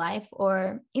in your life,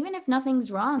 or even if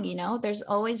nothing's wrong, there's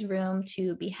always room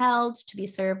to be held, to be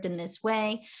served in this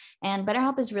way. And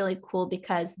BetterHelp is really cool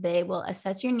because they will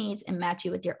assess your needs and match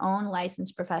you with your own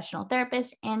licensed professional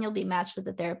therapist, and you'll be matched with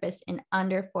a therapist in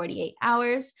under 48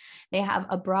 hours. They have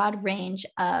a broad range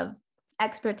of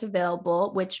experts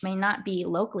available, which may not be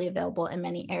locally available in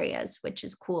many areas, which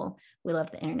is cool. We love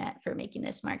the internet for making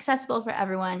this more accessible for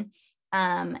everyone.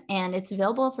 And it's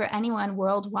available for anyone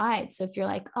worldwide. So if you're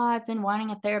like, oh, I've been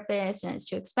wanting a therapist and it's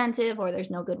too expensive, or there's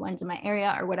no good ones in my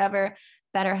area, or whatever,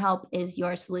 BetterHelp is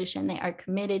your solution. They are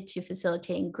committed to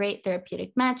facilitating great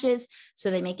therapeutic matches.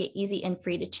 So they make it easy and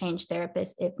free to change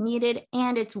therapists if needed.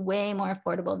 And it's way more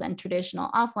affordable than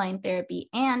traditional offline therapy,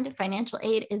 and financial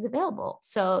aid is available.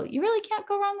 So you really can't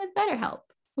go wrong with BetterHelp.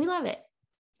 We love it.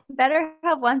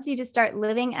 BetterHelp wants you to start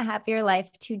living a happier life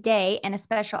today, and a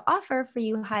special offer for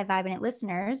you High Vibin'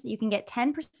 listeners. You can get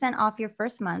 10% off your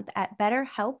first month at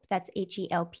BetterHelp, that's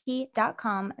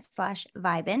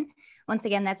HELP.com/Vibin. Once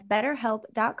again, that's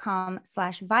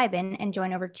BetterHelp.com/Vibin, and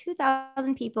join over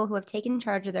 2,000 people who have taken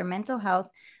charge of their mental health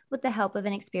with the help of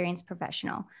an experienced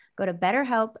professional. Go to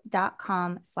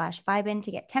BetterHelp.com/Vibin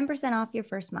to get 10% off your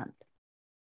first month.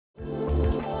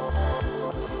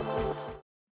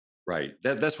 Right.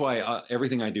 That's why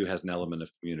everything I do has an element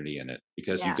of community in it,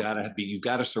 because Yeah. you've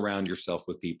got to surround yourself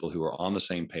with people who are on the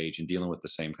same page and dealing with the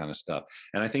same kind of stuff.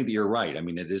 And I think that you're right. I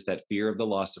mean, it is that fear of the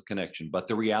loss of connection, but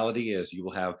the reality is you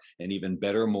will have an even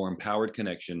better, more empowered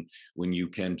connection when you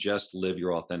can just live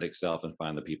your authentic self and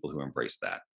find the people who embrace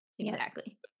that.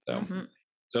 Exactly. So. Mhm.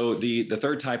 So the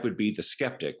third type would be the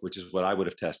skeptic, which is what I would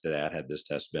have tested at had this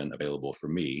test been available for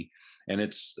me. And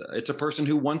it's a person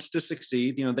who wants to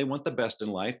succeed. They want the best in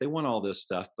life. They want all this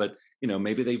stuff, but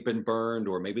maybe they've been burned,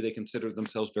 or maybe they consider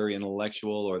themselves very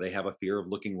intellectual, or they have a fear of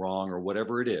looking wrong, or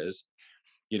whatever it is.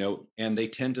 And they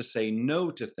tend to say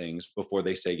no to things before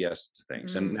they say yes to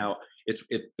things. And now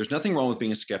there's nothing wrong with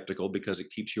being skeptical, because it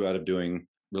keeps you out of doing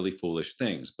really foolish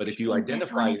things. But if you This one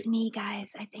identify, is me,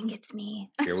 guys. I think it's me.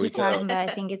 here we Keep talking, go. but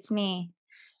I think it's me.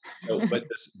 So, but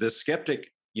the skeptic,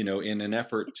 in an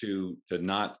effort to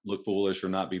not look foolish or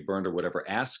not be burned or whatever,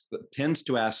 tends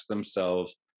to ask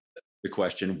themselves the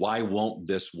question, why won't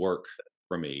this work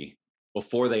for me?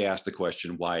 Before they ask the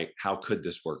question, how could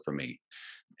this work for me?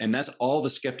 And that's all the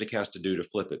skeptic has to do to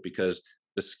flip it, because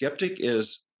the skeptic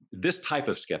is this type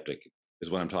of skeptic is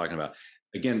what I'm talking about.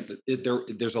 Again,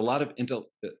 there's a lot of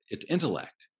it's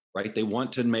intellect, right? They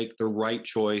want to make the right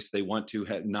choice. They want to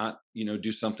not,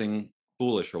 do something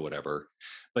foolish or whatever.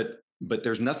 But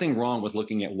there's nothing wrong with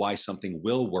looking at why something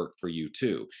will work for you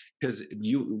too, because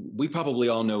we probably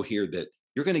all know here that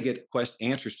you're going to get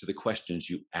answers to the questions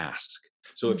you ask.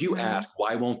 So if you ask,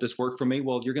 why won't this work for me?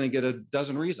 Well, you're going to get a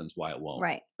dozen reasons why it won't.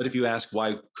 Right. But if you ask,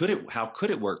 how could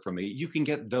it work for me? You can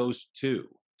get those too.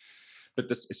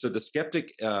 But so the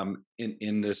skeptic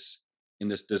in this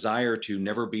desire to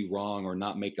never be wrong or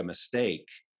not make a mistake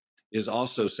is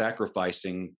also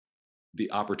sacrificing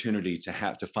the opportunity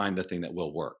to find the thing that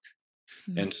will work.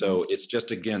 And so it's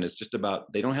just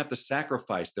about, they don't have to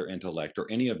sacrifice their intellect or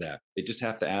any of that. They just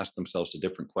have to ask themselves a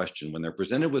different question when they're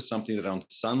presented with something that on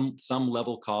some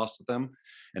level costs them,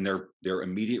 and their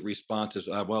immediate response is,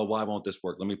 well, why won't this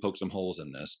work? Let me poke some holes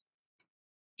in this.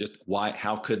 Just why?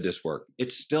 How could this work?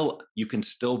 It's still,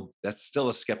 that's still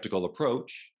a skeptical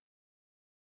approach.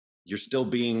 You're still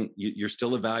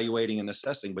evaluating and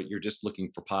assessing, but you're just looking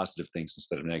for positive things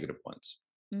instead of negative ones.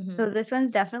 So this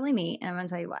one's definitely me, and I'm going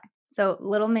to tell you why. So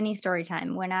little mini story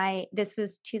time. This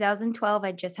was 2012,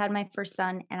 I just had my first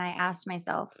son, and I asked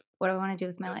myself, what do I want to do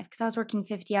with my life? Because I was working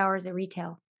 50 hours at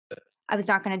retail. I was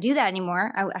not going to do that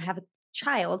anymore. I have a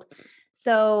child.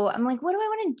 So I'm like, what do I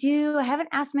want to do? I haven't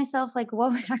asked myself, like,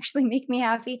 what would actually make me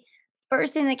happy?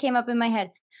 First thing that came up in my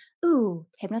head, ooh,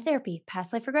 hypnotherapy,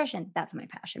 past life regression. That's my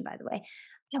passion, by the way. I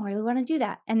don't really want to do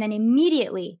that. And then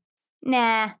immediately,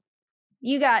 nah,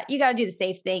 you got to do the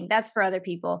safe thing. That's for other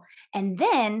people. And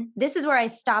then this is where I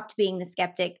stopped being the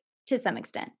skeptic to some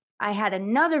extent. I had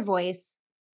another voice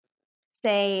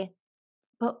say,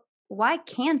 but why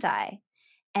can't I?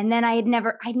 And then I'd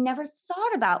never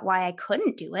thought about why I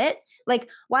couldn't do it. Like,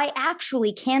 why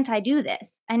actually can't I do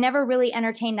this? I never really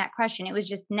entertained that question. It was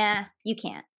just, nah, you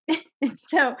can't.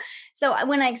 So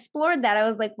when I explored that, I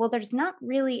was like, well, there's not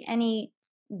really any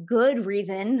good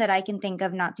reason that I can think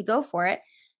of not to go for it.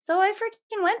 So I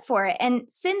freaking went for it. And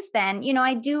since then,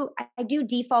 I do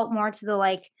default more to the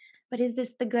like, but is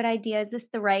this the good idea? Is this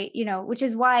the right, which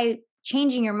is why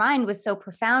changing your mind was so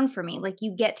profound for me. Like,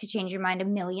 you get to change your mind a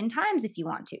million times if you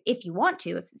want to, if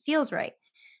it feels right.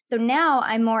 So now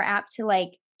I'm more apt to,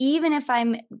 like, even if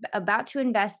I'm about to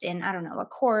invest in, I don't know, a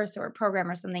course or a program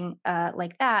or something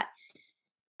like that,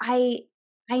 I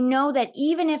know that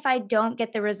even if I don't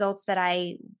get the results that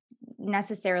I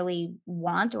necessarily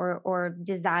want or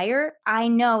desire, I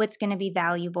know it's going to be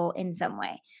valuable in some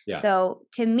way. Yeah. So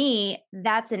to me,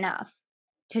 that's enough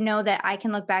to know that I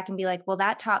can look back and be like, well,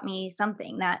 that taught me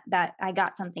something, that I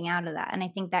got something out of that. And I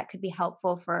think that could be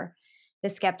helpful for the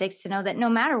skeptics to know that no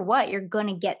matter what, you're going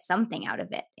to get something out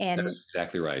of it. And that's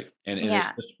exactly right. And it's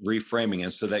just reframing.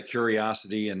 And so that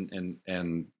curiosity and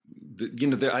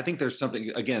I think there's something,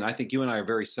 again, I think you and I are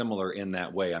very similar in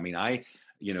that way. I mean,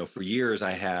 for years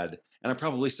I had, and I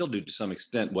probably still do to some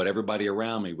extent, what everybody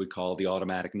around me would call the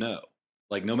automatic no.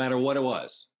 Like, no matter what it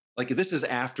was. Like, this is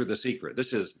after The Secret.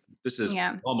 This is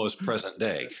almost present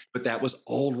day. But that was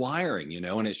old wiring,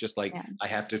 and it's just like, I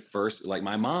have to first, like,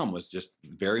 my mom was just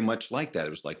very much like that. It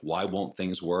was like, why won't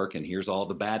things work? And here's all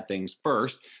the bad things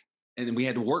first. And then we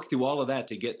had to work through all of that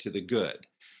to get to the good.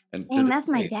 And that's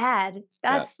my dad.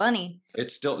 That's funny.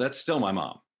 That's still my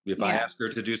mom. If I ask her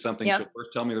to do something, she'll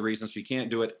first tell me the reasons she can't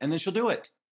do it, and then she'll do it.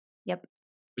 Yep.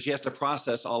 But she has to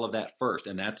process all of that first,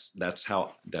 and that's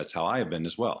how I have been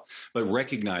as well. But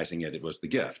recognizing it was the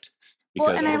gift. Well,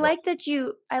 and I like that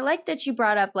you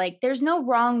brought up, like, there's no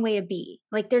wrong way to be.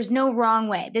 Like, there's no wrong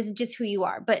way. This is just who you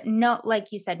are. But no,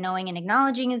 like you said, knowing and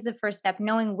acknowledging is the first step.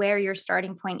 Knowing where your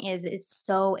starting point is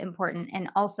so important, and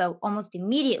also almost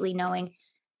immediately knowing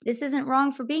this isn't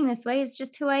wrong for being this way. It's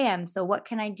just who I am. So what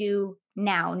can I do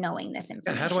now, knowing this information?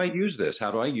 And how do I use this? How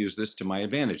do I use this to my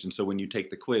advantage? And so when you take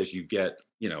the quiz, you get,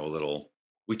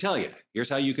 we tell you, here's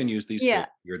how you can use these to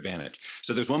your advantage.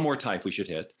 So there's one more type we should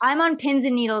hit. I'm on pins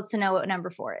and needles to know what number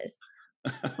 4 is.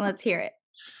 Let's hear it.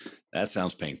 That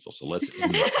sounds painful. So let's.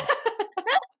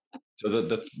 So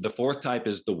the fourth type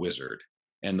is the wizard.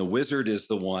 And the wizard is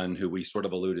the one who we sort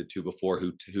of alluded to before,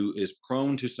 who is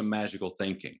prone to some magical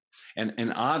thinking.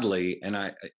 And oddly, and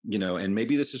and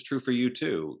maybe this is true for you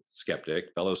too,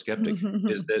 fellow skeptic,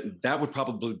 is that would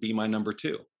probably be my number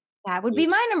 2. That would be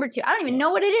my number 2. I don't even know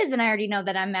what it is, and I already know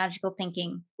that I'm magical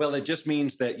thinking. Well, it just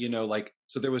means that,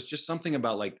 so there was just something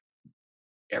about, like,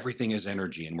 everything is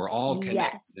energy, and we're all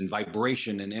connected, and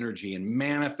vibration and energy and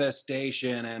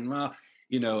manifestation and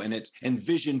and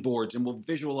vision boards, and we'll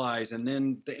visualize, and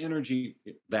then the energy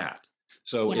that.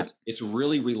 So it's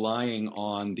really relying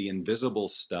on the invisible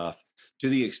stuff to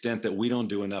the extent that we don't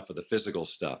do enough of the physical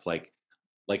stuff. Like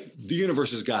the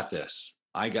universe has got this.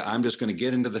 I'm just going to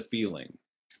get into the feeling,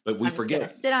 but we forget.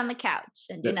 Sit on the couch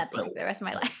and do nothing for the rest of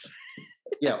my life.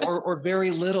 or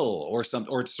very little, or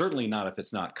something, or it's certainly not if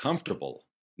it's not comfortable.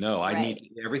 No,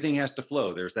 everything has to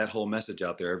flow. There's that whole message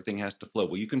out there. Everything has to flow.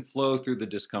 Well, you can flow through the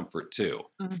discomfort too.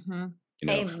 Mm-hmm. you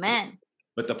know. Amen.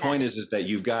 But the point is that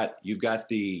you've got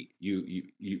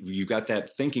that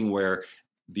thinking where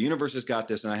the universe has got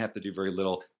this and I have to do very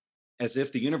little, as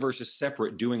if the universe is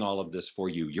separate doing all of this for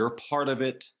you. You're part of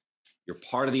it. You're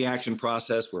part of the action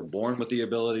process. We're born with the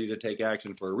ability to take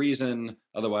action for a reason.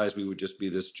 Otherwise, we would just be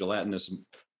this gelatinous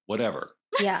whatever.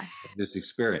 Yeah. This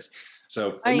experience.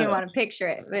 So I don't even want to picture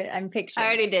it, but I'm picturing. I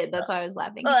already did. That's why I was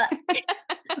laughing.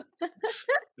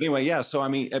 Anyway, yeah. So I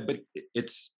mean, but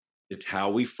it's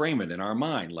how we frame it in our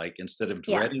mind. Like instead of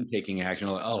dreading taking action,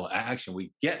 like, oh, action,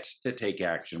 we get to take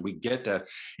action. We get to,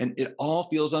 and it all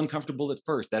feels uncomfortable at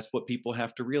first. That's what people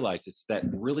have to realize. It's that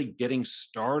really getting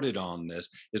started on this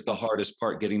is the hardest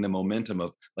part, getting the momentum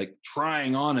of like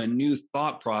trying on a new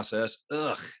thought process.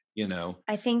 Ugh, you know.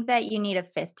 I think that you need a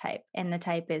fifth type, and the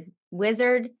type is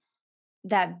wizard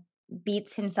that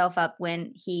beats himself up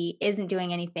when he isn't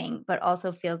doing anything, but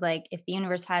also feels like if the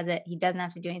universe has it, he doesn't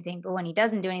have to do anything. But when he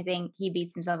doesn't do anything, he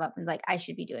beats himself up and is like, I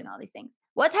should be doing all these things.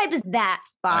 What type is that,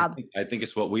 Bob? I think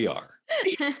it's what we are.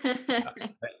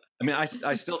 I mean,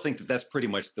 I still think that that's pretty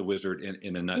much the wizard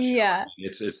in a nutshell. Yeah.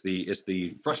 It's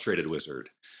the frustrated wizard.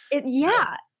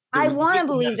 I want to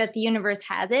believe that the universe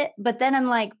has it, but then I'm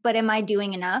like, but am I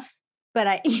doing enough?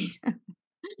 But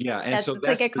yeah, and so it's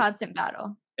like a constant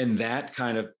battle. And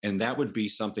that would be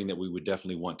something that we would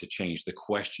definitely want to change, the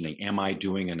questioning, am I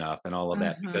doing enough, and all of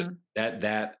that, because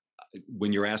that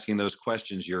when you're asking those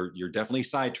questions, you're definitely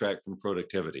sidetracked from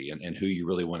productivity and who you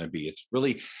really want to be. It's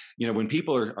really, when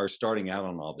people are starting out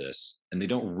on all this and they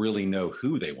don't really know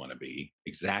who they want to be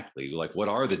exactly, like what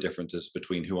are the differences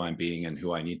between who I'm being and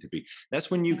who I need to be,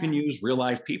 that's when you can use real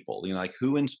life people, like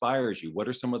who inspires you, what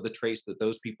are some of the traits that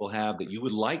those people have that you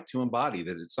would like to embody,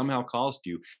 that it somehow calls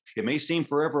to you. It may seem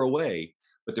forever away,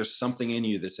 but there's something in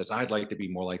you that says, I'd like to be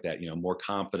more like that, more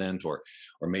confident, or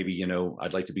maybe,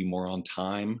 I'd like to be more on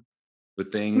time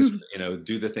with things,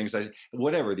 do the things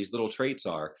whatever these little traits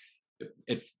are.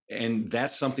 And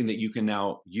that's something that you can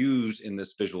now use in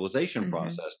this visualization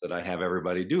process that I have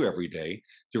everybody do every day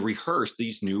to rehearse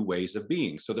these new ways of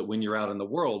being, so that when you're out in the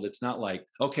world, it's not like,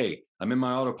 okay, I'm in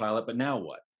my autopilot, but now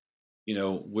what?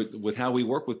 With how we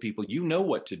work with people,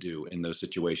 what to do in those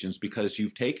situations because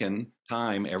you've taken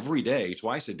time every day,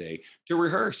 twice a day, to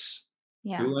rehearse.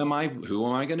 Yeah. Who am I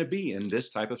going to be in this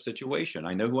type of situation?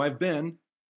 I know who I've been.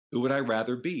 Who would I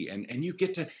rather be? And you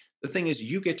get to, the thing is,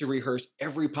 you get to rehearse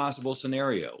every possible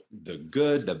scenario, the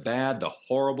good, the bad, the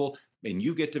horrible, and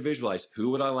you get to visualize,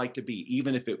 who would I like to be,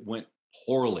 even if it went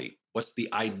poorly? What's the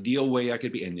ideal way I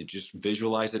could be? And you just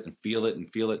visualize it and feel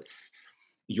it.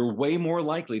 You're way more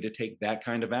likely to take that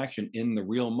kind of action in the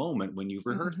real moment when you've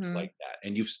rehearsed it like that.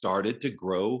 And you've started to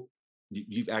grow.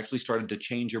 You've actually started to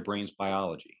change your brain's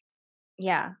biology.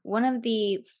 Yeah. One of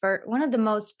the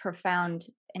most profound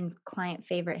and client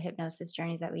favorite hypnosis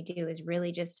journeys that we do is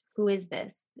really just, who is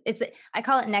this? I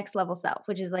call it next level self,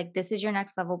 which is like, this is your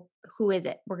next level. Who is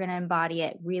it? We're going to embody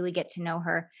it, really get to know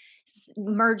her,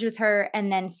 merge with her,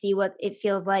 and then see what it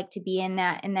feels like to be in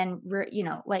that. And then,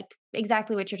 like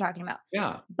exactly what you're talking about.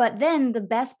 Yeah. But then the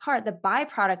best part, the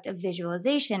byproduct of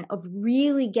visualization, of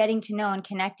really getting to know and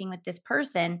connecting with this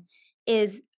person,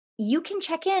 is you can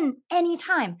check in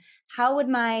anytime.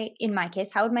 In my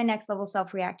case, how would my next level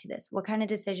self react to this? What kind of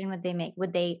decision would they make?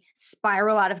 Would they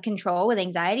spiral out of control with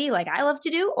anxiety like I love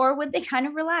to do? Or would they kind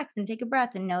of relax and take a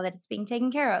breath and know that it's being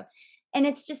taken care of? And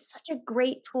it's just such a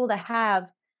great tool to have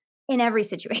in every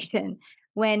situation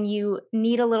when you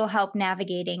need a little help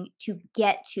navigating to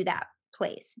get to that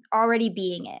place, already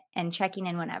being it and checking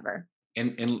in whenever.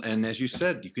 And as you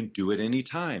said, you can do it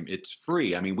anytime. It's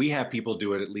free. I mean, we have people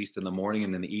do it at least in the morning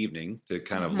and in the evening to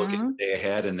kind of look at the day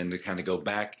ahead, and then to kind of go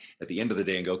back at the end of the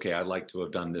day and go, okay, I'd like to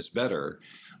have done this better.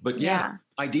 But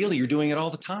ideally, you're doing it all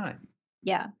the time.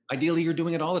 Yeah. Ideally, you're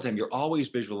doing it all the time. You're always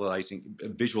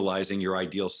visualizing your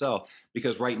ideal self,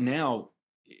 because right now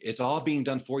it's all being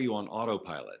done for you on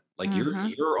autopilot. Like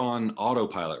you're on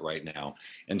autopilot right now.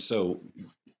 And so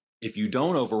if you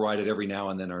don't override it every now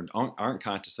and then, or aren't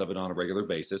conscious of it on a regular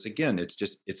basis, again,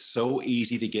 it's so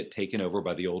easy to get taken over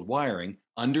by the old wiring,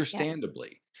 understandably.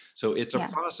 Yeah. So it's a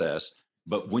process.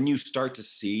 But when you start to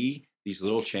see these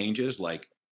little changes, like,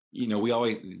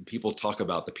 people talk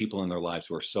about the people in their lives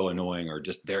who are so annoying, or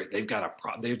just they've got a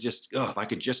problem. They're just, if I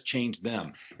could just change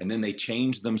them. And then they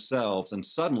change themselves, and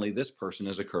suddenly this person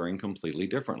is occurring completely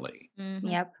differently. Mm-hmm.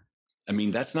 Yep. I mean,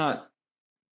 that's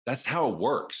how it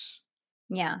works.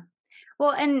 Yeah.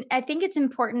 Well, and I think it's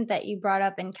important that you brought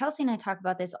up, and Kelsey and I talk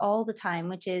about this all the time,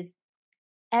 which is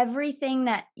everything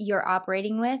that you're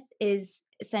operating with is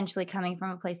essentially coming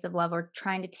from a place of love or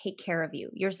trying to take care of you.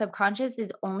 Your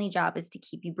subconscious's only job is to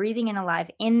keep you breathing and alive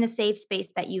in the safe space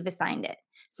that you've assigned it.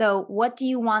 So what do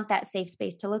you want that safe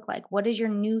space to look like? What is your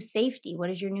new safety? What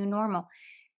is your new normal?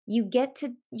 You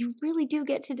really do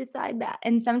get to decide that.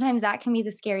 And sometimes that can be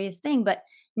the scariest thing, but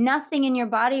nothing in your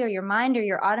body or your mind or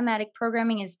your automatic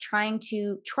programming is trying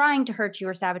to hurt you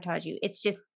or sabotage you. It's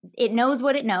just, it knows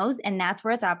what it knows, and that's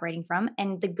where it's operating from.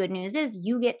 And the good news is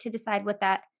you get to decide what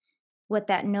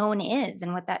that known is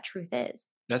and what that truth is.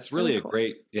 That's Really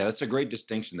really cool. that's a great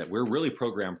distinction, that we're really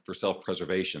programmed for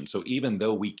self-preservation. So even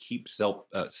though we keep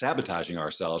sabotaging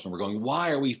ourselves and we're going,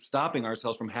 why are we stopping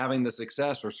ourselves from having the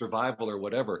success or survival or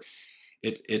whatever?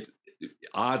 It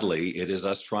oddly, it is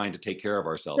us trying to take care of So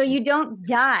ourselves. you don't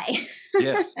die.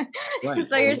 Yes, right.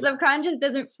 So your subconscious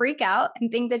doesn't freak out and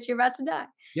think that you're about to die.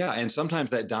 Yeah, and sometimes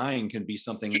that dying can be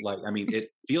something like, I mean, it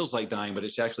feels like dying, but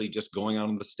it's actually just going out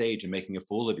on the stage and making a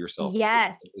fool of yourself.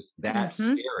 Yes. It's that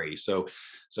Hmm. scary. So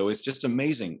it's just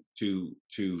amazing to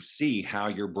see how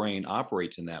your brain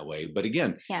operates in that way. But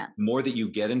again, Yeah. the more that you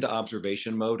get into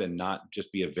observation mode and not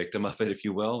just be a victim of it, if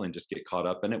you will, and just get caught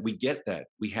up in it, we get that.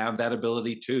 We have that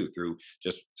ability too, through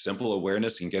just simple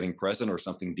awareness and getting present, or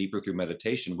something deeper through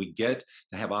meditation. We get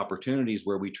to have opportunities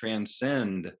where we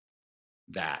transcend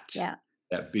that Yeah.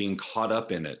 that being caught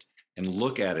up in it, and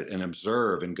look at it and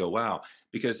observe and go, wow.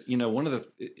 Because one of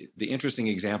the interesting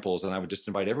examples, and I would just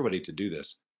invite everybody to do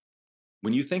this,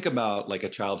 when you think about like a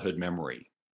childhood memory,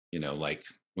 like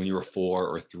when you were 4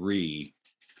 or 3,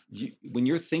 when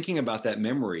you're thinking about that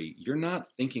memory, you're not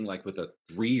thinking like with a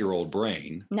 3-year-old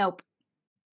brain. Nope.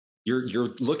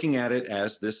 You're looking at it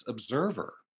as this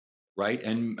observer, right?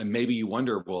 And maybe you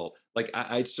wonder, well, like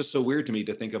it's just so weird to me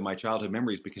to think of my childhood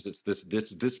memories, because it's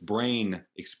this brain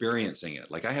experiencing it.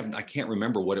 Like I can't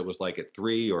remember what it was like at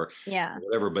 3 or Yeah.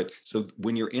 whatever. But so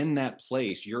when you're in that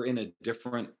place, you're in a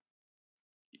different.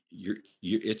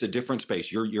 It's a different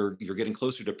space. You're getting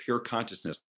closer to pure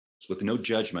consciousness with no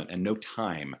judgment and no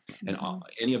time and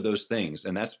any of those things.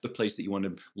 And that's the place that you want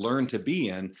to learn to be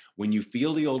in when you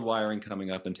feel the old wiring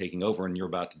coming up and taking over, and you're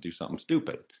about to do something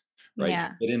stupid. Right?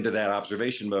 Yeah. Get into that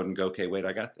observation mode and go, okay, wait,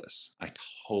 I got this. I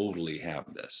totally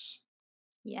have this.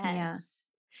 Yes. Yeah.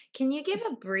 Can you give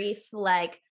a brief,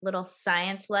 like, little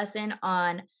science lesson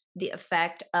on the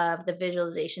effect of the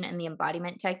visualization and the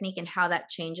embodiment technique and how that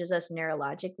changes us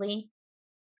neurologically?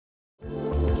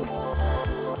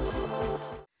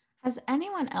 Has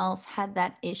anyone else had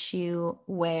that issue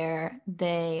where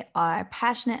they are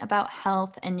passionate about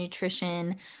health and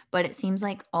nutrition, but it seems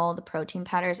like all the protein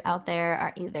powders out there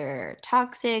are either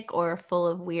toxic or full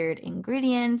of weird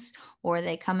ingredients, or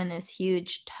they come in this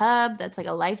huge tub that's like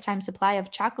a lifetime supply of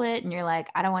chocolate, and you're like,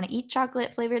 I don't want to eat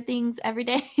chocolate flavored things every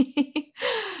day?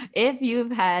 If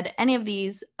you've had any of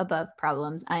these above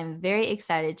problems, I'm very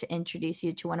excited to introduce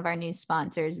you to one of our new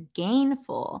sponsors,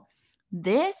 Gainful.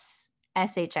 This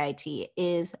SHIT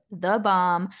is the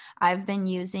bomb. I've been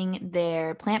using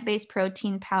their plant-based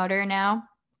protein powder now,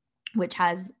 which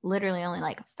has literally only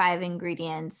like 5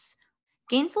 ingredients.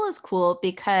 Gainful is cool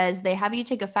because they have you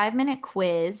take a 5-minute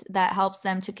quiz that helps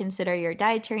them to consider your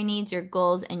dietary needs, your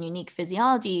goals, and unique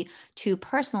physiology to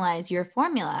personalize your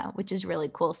formula, which is really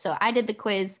cool. So I did the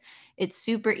quiz. It's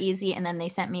super easy. And then they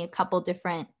sent me a couple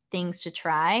different things to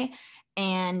try,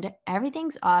 and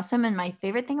everything's awesome. And my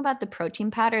favorite thing about the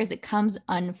protein powder is it comes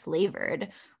unflavored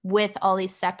with all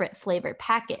these separate flavor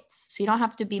packets. So you don't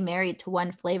have to be married to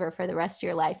one flavor for the rest of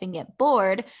your life and get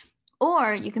bored.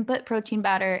 Or you can put protein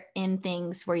powder in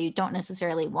things where you don't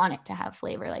necessarily want it to have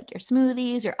flavor, like your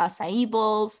smoothies or acai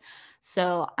bowls.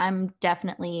 So I'm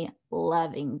definitely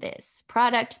loving this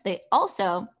product. They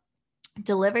also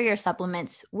deliver your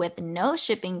supplements with no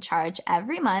shipping charge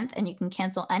every month, and you can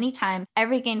cancel anytime.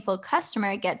 Every Gainful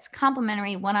customer gets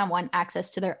complimentary one-on-one access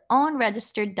to their own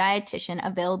registered dietitian,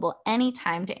 available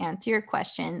anytime to answer your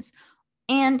questions.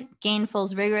 And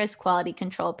Gainful's rigorous quality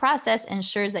control process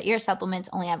ensures that your supplements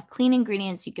only have clean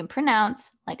ingredients you can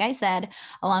pronounce, like I said,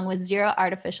 along with 0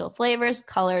 artificial flavors,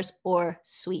 colors, or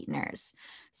sweeteners.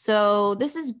 So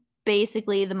this is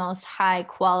basically the most high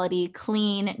quality,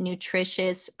 clean,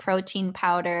 nutritious protein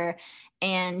powder.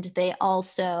 And they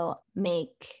also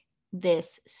make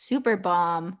this super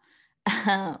bomb,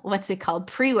 what's it called?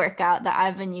 Pre-workout that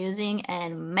I've been using.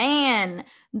 And man,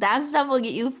 that stuff will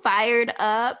get you fired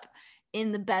up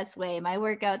in the best way. My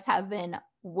workouts have been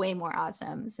way more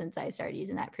awesome since I started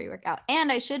using that pre-workout.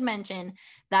 And I should mention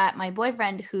that my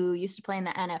boyfriend, who used to play in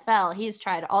the NFL, he's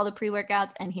tried all the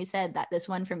pre-workouts, and he said that this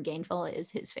one from Gainful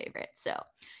is his favorite. So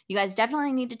you guys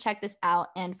definitely need to check this out.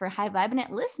 And for High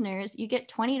Vibinant listeners, you get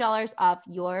 $20 off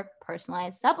your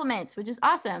personalized supplements, which is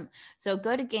awesome. So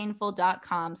go to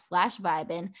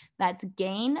gainful.com/vibin. That's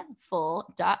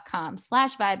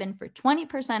gainful.com/vibin for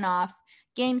 20% off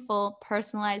gainful,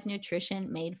 personalized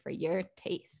nutrition made for your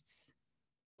tastes.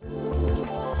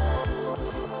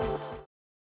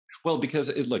 Well, because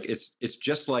look, it's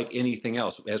just like anything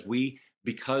else.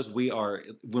 Because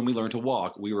when we learn to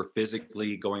walk, we were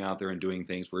physically going out there and doing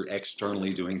things. We're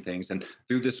externally doing things, and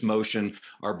through this motion,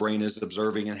 our brain is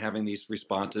observing and having these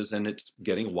responses, and it's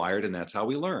getting wired, and that's how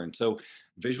we learn. So,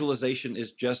 visualization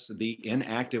is just the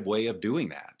inactive way of doing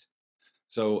that.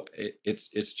 So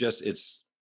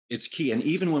it's key. And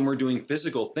even when we're doing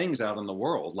physical things out in the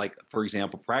world, like for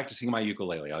example, practicing my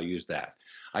ukulele, I'll use that.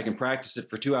 I can practice it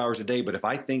for 2 hours a day, but if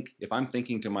I'm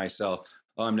thinking to myself,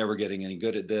 oh, I'm never getting any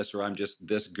good at this, or I'm just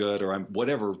this good, or I'm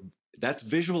whatever, that's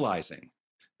visualizing.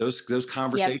 Those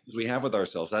conversations we have with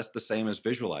ourselves, that's the same as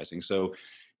visualizing. So,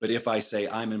 but if I say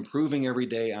I'm improving every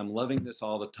day, I'm loving this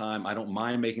all the time, I don't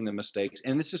mind making the mistakes,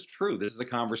 and this is true. This is a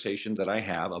conversation that I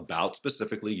have about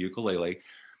specifically ukulele.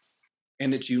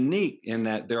 And it's unique in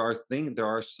that there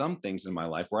are some things in my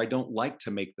life where I don't like to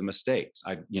make the mistakes.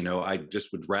 I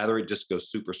just would rather it just go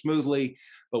super smoothly.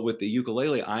 But with the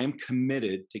ukulele, I am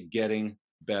committed to getting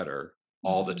better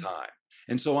all the time.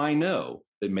 And so I know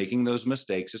that making those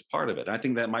mistakes is part of it. I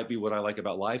think that might be what I like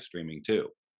about live streaming too.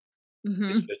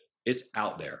 It's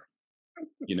out there.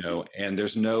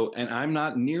 And I'm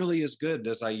not nearly as good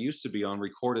as I used to be on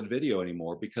recorded video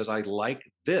anymore, because I like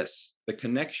the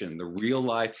connection, the real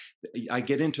life. I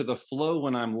get into the flow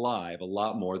when I'm live a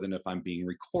lot more than if I'm being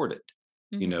recorded,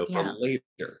 for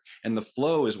later. And the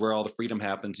flow is where all the freedom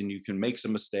happens, and you can make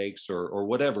some mistakes or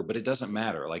whatever, but it doesn't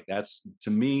matter. Like, that's, to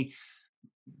me,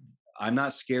 I'm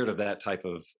not scared of that type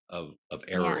of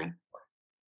error anymore.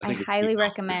 I highly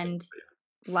recommend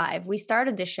live. We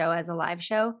started the show as a live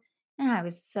show. And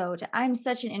I'm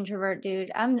such an introvert,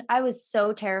 dude. I was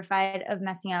so terrified of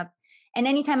messing up. And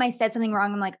anytime I said something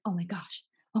wrong, I'm like, oh my gosh,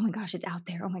 it's out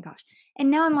there. Oh my gosh. And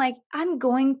now I'm like, I'm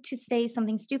going to say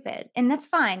something stupid, and that's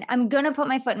fine. I'm going to put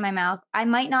my foot in my mouth. I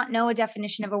might not know a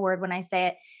definition of a word when I say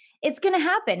it. It's going to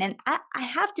happen. And I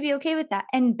have to be okay with that.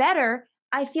 And better,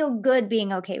 I feel good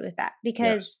being okay with that,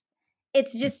 because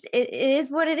it's just, it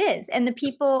is what it is. And the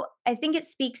people, I think it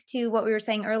speaks to what we were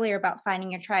saying earlier about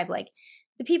finding your tribe. Like,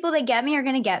 the people that get me are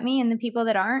going to get me, and the people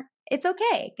that aren't, it's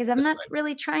okay, because I'm not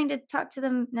really trying to talk to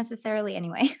them necessarily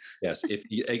anyway. Yes,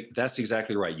 that's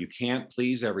exactly right. You can't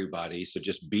please everybody, so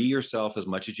just be yourself as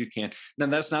much as you can. Now,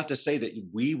 that's not to say that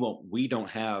we don't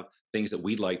have things that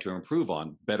we'd like to improve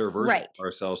on, better versions of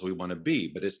ourselves we want to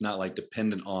be, but it's not like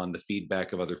dependent on the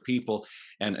feedback of other people.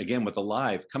 And again, with the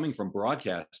live, coming from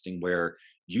broadcasting where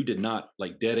you did not,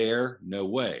 like, dead air, no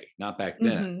way, not back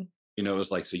then. It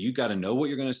was like, so you got to know what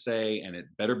you're going to say, and it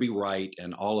better be right,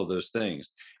 and all of those things.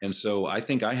 And so I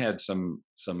think I had some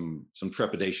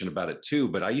trepidation about it too.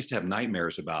 But I used to have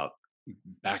nightmares about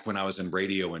back when I was in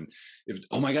radio, and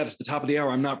oh my God, it's the top of the hour.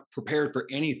 I'm not prepared for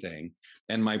anything.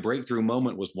 And my breakthrough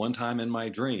moment was one time in my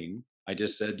dream. I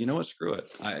just said, you know what, screw it.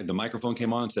 The microphone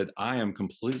came on and said, I am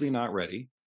completely not ready.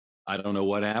 I don't know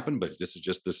what happened, but this is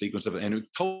just the sequence of it. And it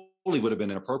totally would have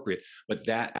been inappropriate, but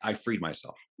that I freed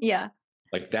myself. Yeah.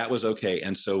 Like, that was okay.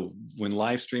 And so when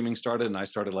live streaming started, and I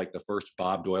started like the first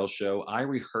Bob Doyle show, I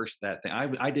rehearsed that thing.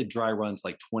 I did dry runs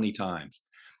like 20 times,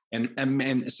 and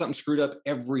something screwed up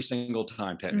every single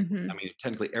time. Technically, I mean,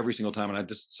 technically every single time. And I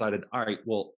just decided, all right,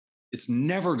 well, it's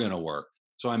never going to work,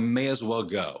 so I may as well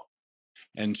go.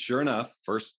 And sure enough,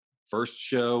 first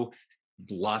show,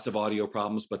 lots of audio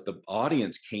problems, but the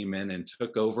audience came in and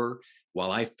took over while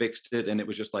I fixed it. And it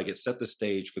was just like, it set the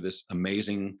stage for this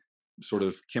amazing sort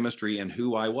of chemistry and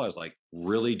who I was, like,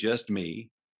 really just me,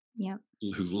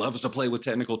 who loves to play with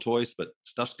technical toys, but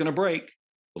stuff's going to break,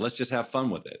 but let's just have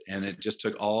fun with it. And it just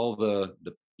took all the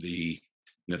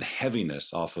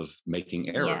heaviness off of making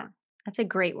error. Yeah, that's a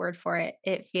great word for it.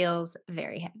 It feels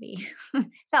very heavy.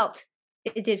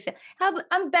 It did feel.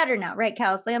 I'm better now, right,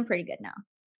 Kelsey? I'm pretty good now.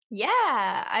 Yeah,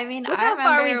 I mean, Look I how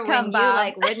far we've remember come, when you Bob.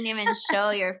 like wouldn't even show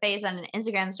your face on an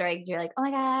Instagram story because you're like, oh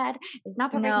my God, it's not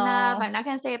perfect enough. I'm not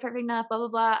going to say it perfect enough, blah, blah,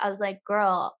 blah. I was like,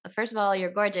 girl, first of all, you're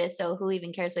gorgeous. So who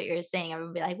even cares what you're saying?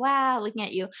 Everyone would be like, wow, looking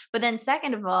at you. But then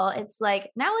second of all, it's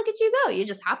like, now look at you go. You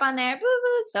just hop on there, boo,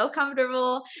 boo, so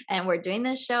comfortable. And we're doing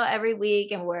this show every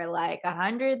week, and we're like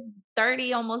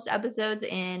 130 almost episodes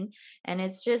in. And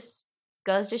it's just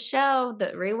goes to show the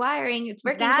rewiring, it's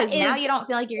working, because now you don't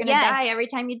feel like you're going to die every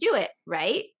time you do it,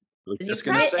 right?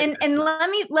 And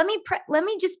let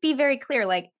me just be very clear.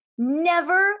 Like,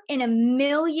 never in a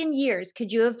million years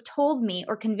could you have told me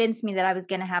or convinced me that I was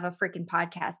going to have a freaking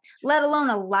podcast, let alone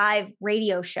a live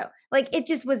radio show. Like, it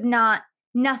just was not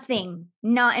in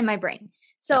my brain.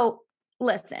 So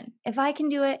listen, if I can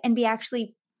do it and be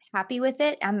actually happy with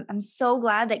it, I'm so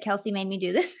glad that Kelsey made me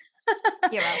do this.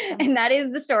 You're welcome. And that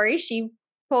is the story. She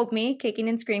pulled me kicking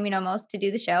and screaming almost to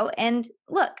do the show. And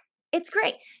look, it's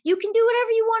great. You can do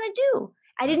whatever you want to do.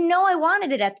 I didn't know I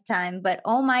wanted it at the time, but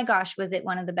oh my gosh, was it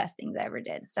one of the best things I ever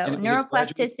did. So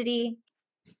neuroplasticity,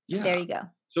 there you go.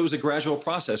 So it was a gradual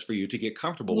process for you to get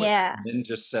comfortable with it, and then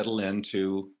just settle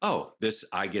into, oh, this,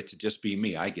 I get to just be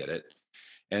me. I get it.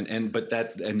 But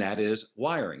that is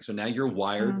wiring. So now you're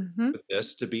wired with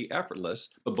this to be effortless,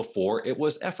 but before it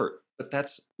was effort. But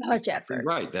that's much effort.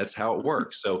 Right. That's how it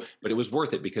works. So, but it was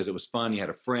worth it because it was fun. You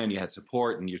had a friend, you had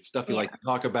support, and your stuff you like to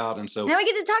talk about. And so now I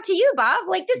get to talk to you, Bob.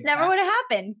 Like this never would have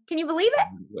happened. Can you believe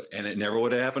it? And it never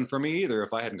would have happened for me either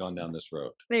if I hadn't gone down this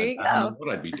road. There you go. I don't know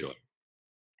what I'd be doing.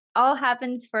 All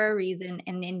happens for a reason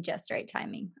and in just right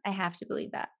timing. I have to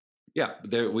believe that. Yeah.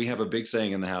 We have a big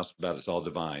saying in the house about it's all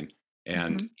divine.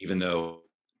 And even though,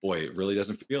 boy, it really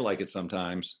doesn't feel like it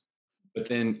sometimes, but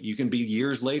then you can be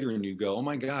years later and you go, oh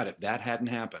my God, if that hadn't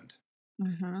happened,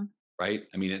 right?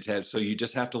 I mean, so you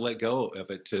just have to let go of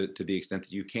it to the extent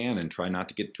that you can and try not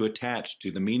to get too attached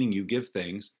to the meaning you give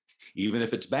things, even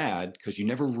if it's bad, because you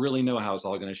never really know how it's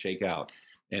all going to shake out.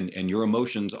 And your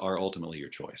emotions are ultimately your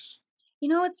choice. You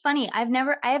know, it's funny. I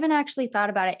haven't actually thought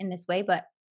about it in this way, but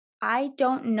I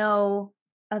don't know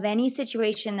of any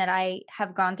situation that I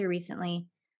have gone through recently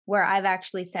where I've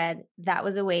actually said that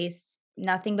was a waste.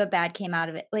 Nothing but bad came out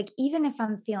of it. Like, even if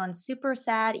I'm feeling super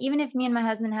sad, even if me and my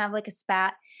husband have like a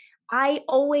spat, I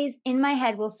always in my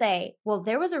head will say, well,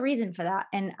 there was a reason for that.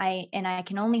 And I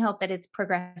can only hope that it's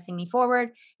progressing me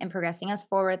forward and progressing us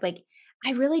forward. Like,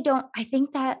 I really don't, I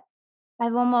think that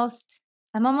I'm almost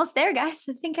there, guys.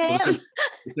 I think I am.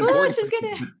 It's just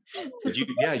gonna.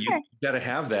 You got to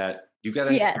have that. You got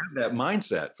to have that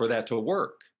mindset for that to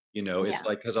work. You know, it's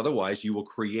like, because otherwise you will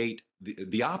create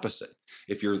the opposite.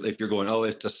 If you're going, oh,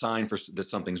 it's a sign that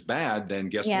something's bad, then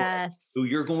guess what? Who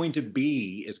you're going to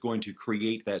be is going to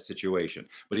create that situation.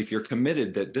 But if you're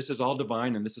committed that this is all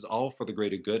divine and this is all for the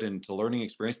greater good and it's a learning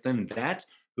experience, then that's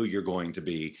who you're going to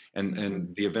be.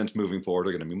 And the events moving forward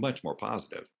are going to be much more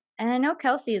positive. And I know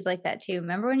Kelsey is like that too.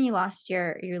 Remember when you left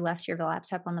your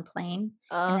laptop on the plane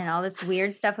and then all this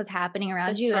weird stuff was happening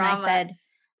around you? Trauma. And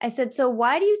I said, so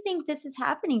why do you think this is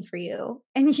happening for you?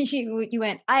 And you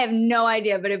went, I have no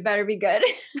idea, but it better be good.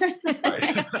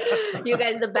 You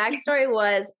guys, the backstory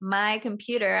was my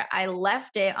computer, I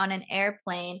left it on an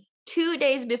airplane 2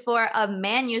 days before a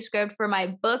manuscript for my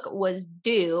book was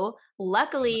due.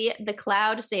 Luckily, the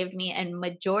cloud saved me and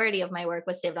majority of my work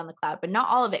was saved on the cloud, but not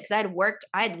all of it because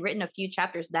I had written a few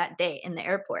chapters that day in the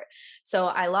airport. So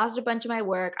I lost a bunch of my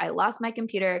work. I lost my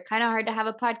computer. Kind of hard to have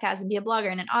a podcast and be a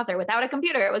blogger and an author without a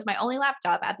computer. It was my only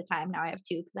laptop at the time. Now I have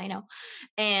two because I know.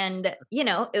 And, you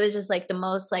know, it was just like the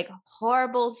most like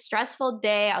horrible, stressful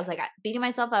day. I was like beating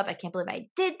myself up. I can't believe I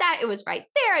did that. It was right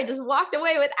there. I just walked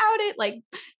away without it. Like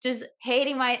just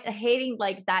hating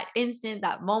like that instant,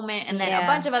 that moment. And then a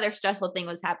bunch of other stressful thing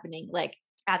was happening like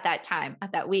at that time,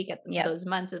 at that week, at those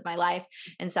months of my life.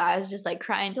 And so I was just like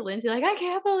crying to Lindsay, like, I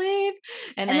can't believe.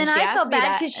 And then I felt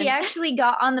bad because she actually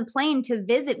got on the plane to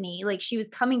visit me. Like she was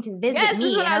coming to visit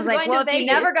me. And I was like, well, if you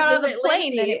never got on the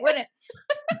plane, then it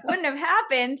wouldn't have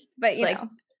happened. But you know.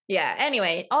 Yeah.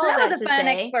 Anyway, all of that was a fun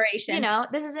exploration. You know,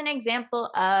 this is an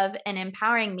example of an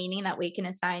empowering meaning that we can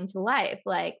assign to life.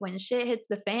 Like when shit hits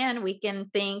the fan, we can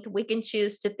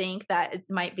choose to think that it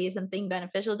might be something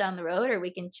beneficial down the road, or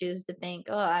we can choose to think,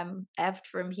 oh, I'm effed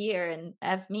from here and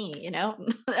F me, you know,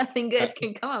 nothing good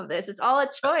can come of this. It's all a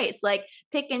choice. Like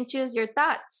pick and choose your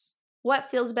thoughts.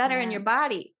 What feels better in your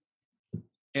body?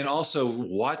 And also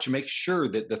make sure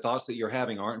that the thoughts that you're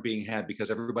having aren't being had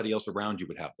because everybody else around you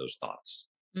would have those thoughts.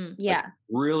 Yeah. Like,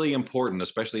 really important,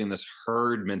 especially in this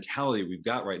herd mentality we've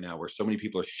got right now where so many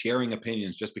people are sharing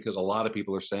opinions just because a lot of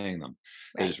people are saying them.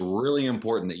 Right. It is really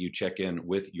important that you check in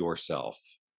with yourself.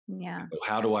 Yeah. So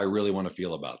how do I really want to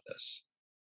feel about this?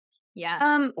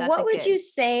 Yeah. What would you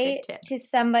say to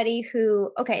somebody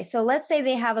who, okay, so let's say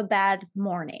they have a bad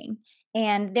morning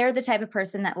and they're the type of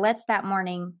person that lets that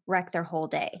morning wreck their whole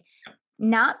day.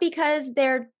 Not because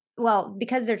they're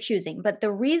choosing, but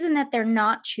the reason that they're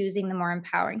not choosing the more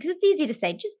empowering, because it's easy to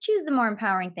say, just choose the more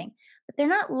empowering thing, but they're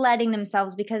not letting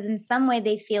themselves because in some way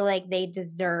they feel like they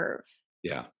deserve.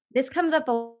 Yeah. This comes up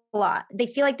a lot. They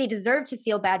feel like they deserve to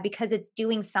feel bad because it's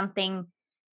doing something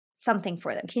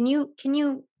for them. Can you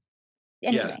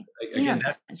anyway, again,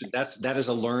 that is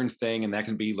a learned thing, and that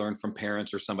can be learned from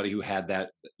parents or somebody who had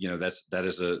that. You know, that's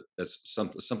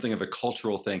something of a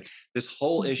cultural thing. This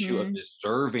whole issue of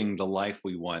deserving the life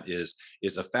we want is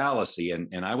a fallacy,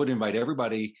 and I would invite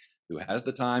everybody who has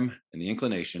the time and the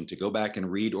inclination to go back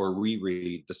and read or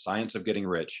reread The Science of Getting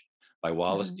Rich by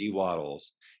Wallace D.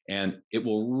 Wattles. And it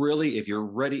will really, if you're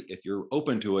ready, if you're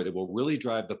open to it, it will really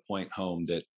drive the point home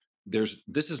that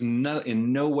this is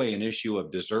in no way an issue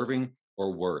of deserving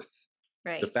or worth.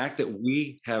 Right. The fact that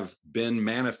we have been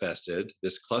manifested,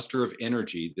 this cluster of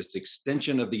energy, this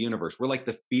extension of the universe, we're like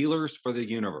the feelers for the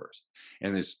universe.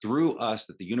 And it's through us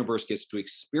that the universe gets to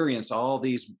experience all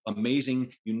these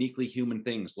amazing, uniquely human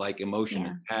things like emotion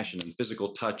and passion and physical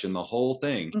touch and the whole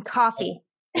thing. And coffee.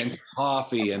 And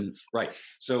coffee and right.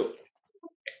 So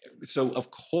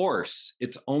of course,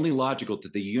 it's only logical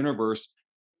that the universe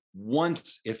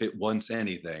if it wants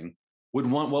anything, would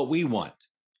want what we want.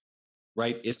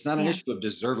 Right? It's not an issue of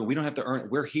deserving. We don't have to earn it.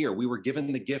 We're here. We were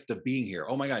given the gift of being here.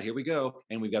 Oh my God, here we go.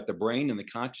 And we've got the brain and the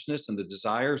consciousness and the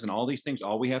desires and all these things.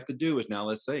 All we have to do is now,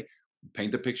 let's say,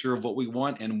 paint the picture of what we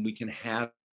want and we can have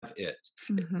it.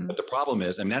 But the problem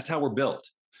is, and that's how we're built.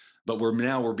 But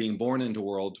we're being born into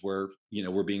worlds where,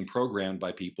 we're being programmed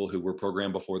by people who were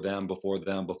programmed before them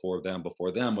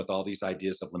with all these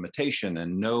ideas of limitation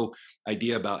and no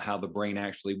idea about how the brain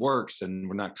actually works. And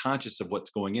we're not conscious of what's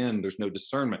going in. There's no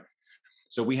discernment.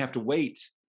 So we have to wait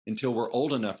until we're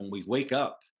old enough and we wake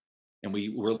up and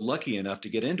we're lucky enough to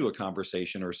get into a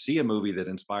conversation or see a movie that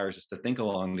inspires us to think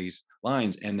along these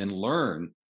lines and then learn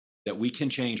that we can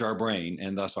change our brain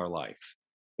and thus our life.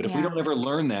 But if we don't ever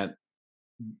learn that,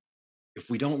 if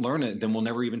we don't learn it, then we'll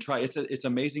never even try. It's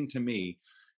amazing to me.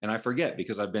 And I forget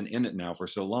because I've been in it now for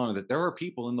so long that there are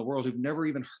people in the world who've never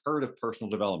even heard of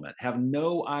personal development, have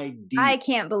no idea. I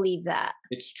can't believe that.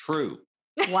 It's true.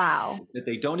 Wow. That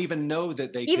they don't even know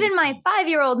that they even my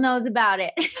 5-year-old knows about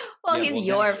it. He's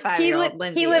your 5-year-old,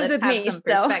 Lindsay. He lives with me, some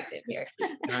perspective here.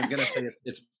 And I'm going to say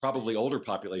it's probably older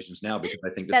populations now because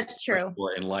I think this That's is true.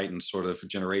 More enlightened sort of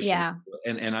generation. Yeah.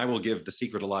 And I will give The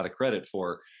Secret a lot of credit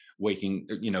for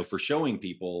for showing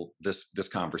people this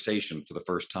conversation for the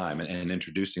first time and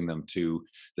introducing them to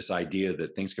this idea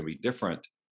that things can be different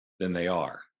than they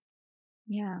are.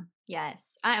 Yeah. Yes.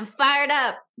 I am fired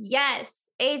up. Yes.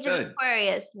 Age of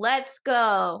Aquarius. Let's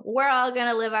go. We're all going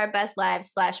to live our best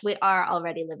lives / we are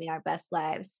already living our best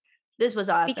lives. This was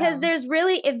awesome. Because there's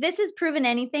really, if this has proven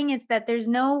anything, it's that there's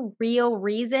no real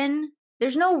reason.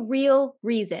 There's no real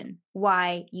reason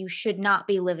why you should not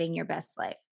be living your best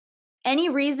life. Any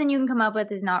reason you can come up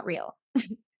with is not real.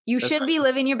 You should be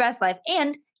living your best life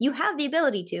and you have the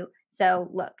ability to. So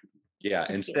look. Yeah.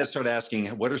 Instead, start asking,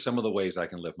 what are some of the ways I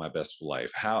can live my best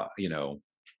life? How,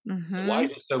 why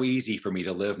is it so easy for me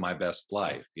to live my best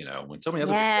life? When so many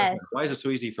other people, why is it so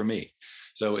easy for me?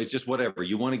 So it's just whatever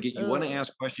you want to get. You want to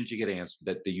ask questions, you get answers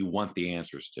that you want the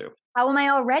answers to. How am I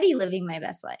already living my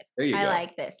best life? There you go. I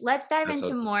like this. Let's dive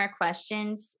into more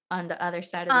questions on the other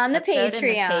side of this episode,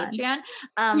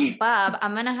 Patreon. Bob,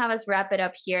 I'm going to have us wrap it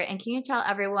up here. And can you tell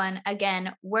everyone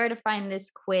again where to find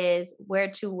this quiz, where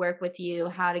to work with you,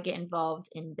 how to get involved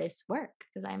in this work?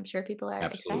 Because I'm sure people are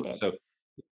excited. So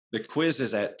the quiz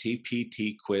is at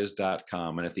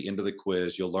tptquiz.com. And at the end of the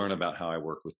quiz, you'll learn about how I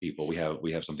work with people. We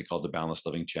have something called the Boundless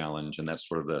Living Challenge. And that's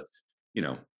sort of the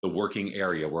working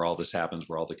area where all this happens,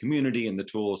 where all the community and the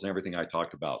tools and everything I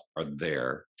talked about are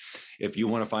there. If you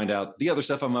want to find out the other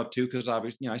stuff I'm up to, because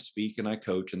obviously I speak and I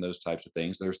coach and those types of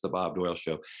things, there's the Bob Doyle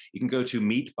Show. You can go to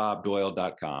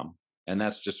meetbobdoyle.com. And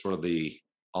that's just sort of the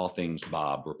all things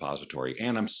Bob repository.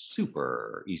 And I'm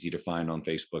super easy to find on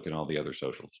Facebook and all the other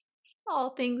socials.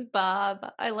 All things Bob.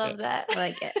 I love that. I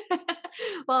like it.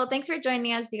 Well, thanks for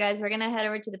joining us, you guys. We're going to head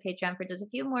over to the Patreon for just a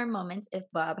few more moments if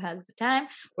Bob has the time.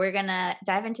 We're going to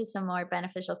dive into some more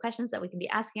beneficial questions that we can be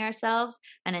asking ourselves.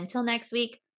 And until next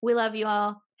week, we love you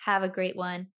all. Have a great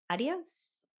one. Adios.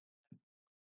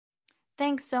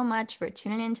 Thanks so much for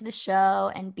tuning into the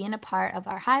show and being a part of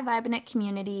our High Vibing It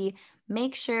community.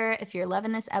 Make sure if you're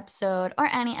loving this episode or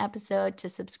any episode to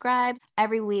subscribe.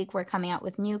 Every week we're coming out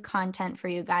with new content for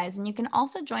you guys. And you can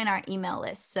also join our email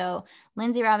list. So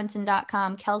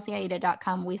lindsayrobinson.com,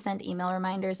 kelseyaida.com. We send email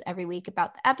reminders every week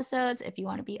about the episodes if you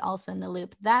want to be also in the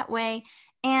loop that way.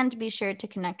 And be sure to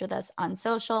connect with us on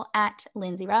social at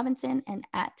Lindsay Robinson and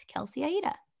at Kelsey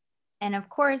Aida. And of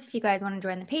course, if you guys want to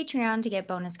join the Patreon to get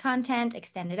bonus content,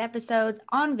 extended episodes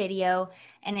on video,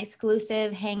 and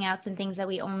exclusive hangouts and things that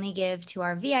we only give to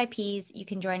our VIPs, you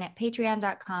can join at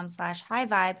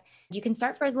patreon.com/highvibe. You can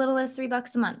start for as little as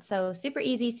 $3 a month. So super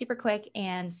easy, super quick,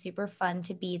 and super fun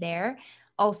to be there.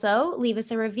 Also, leave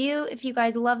us a review. If you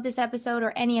guys love this episode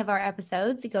or any of our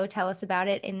episodes, go tell us about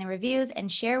it in the reviews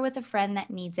and share with a friend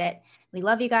that needs it. We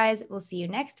love you guys. We'll see you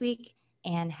next week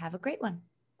and have a great one.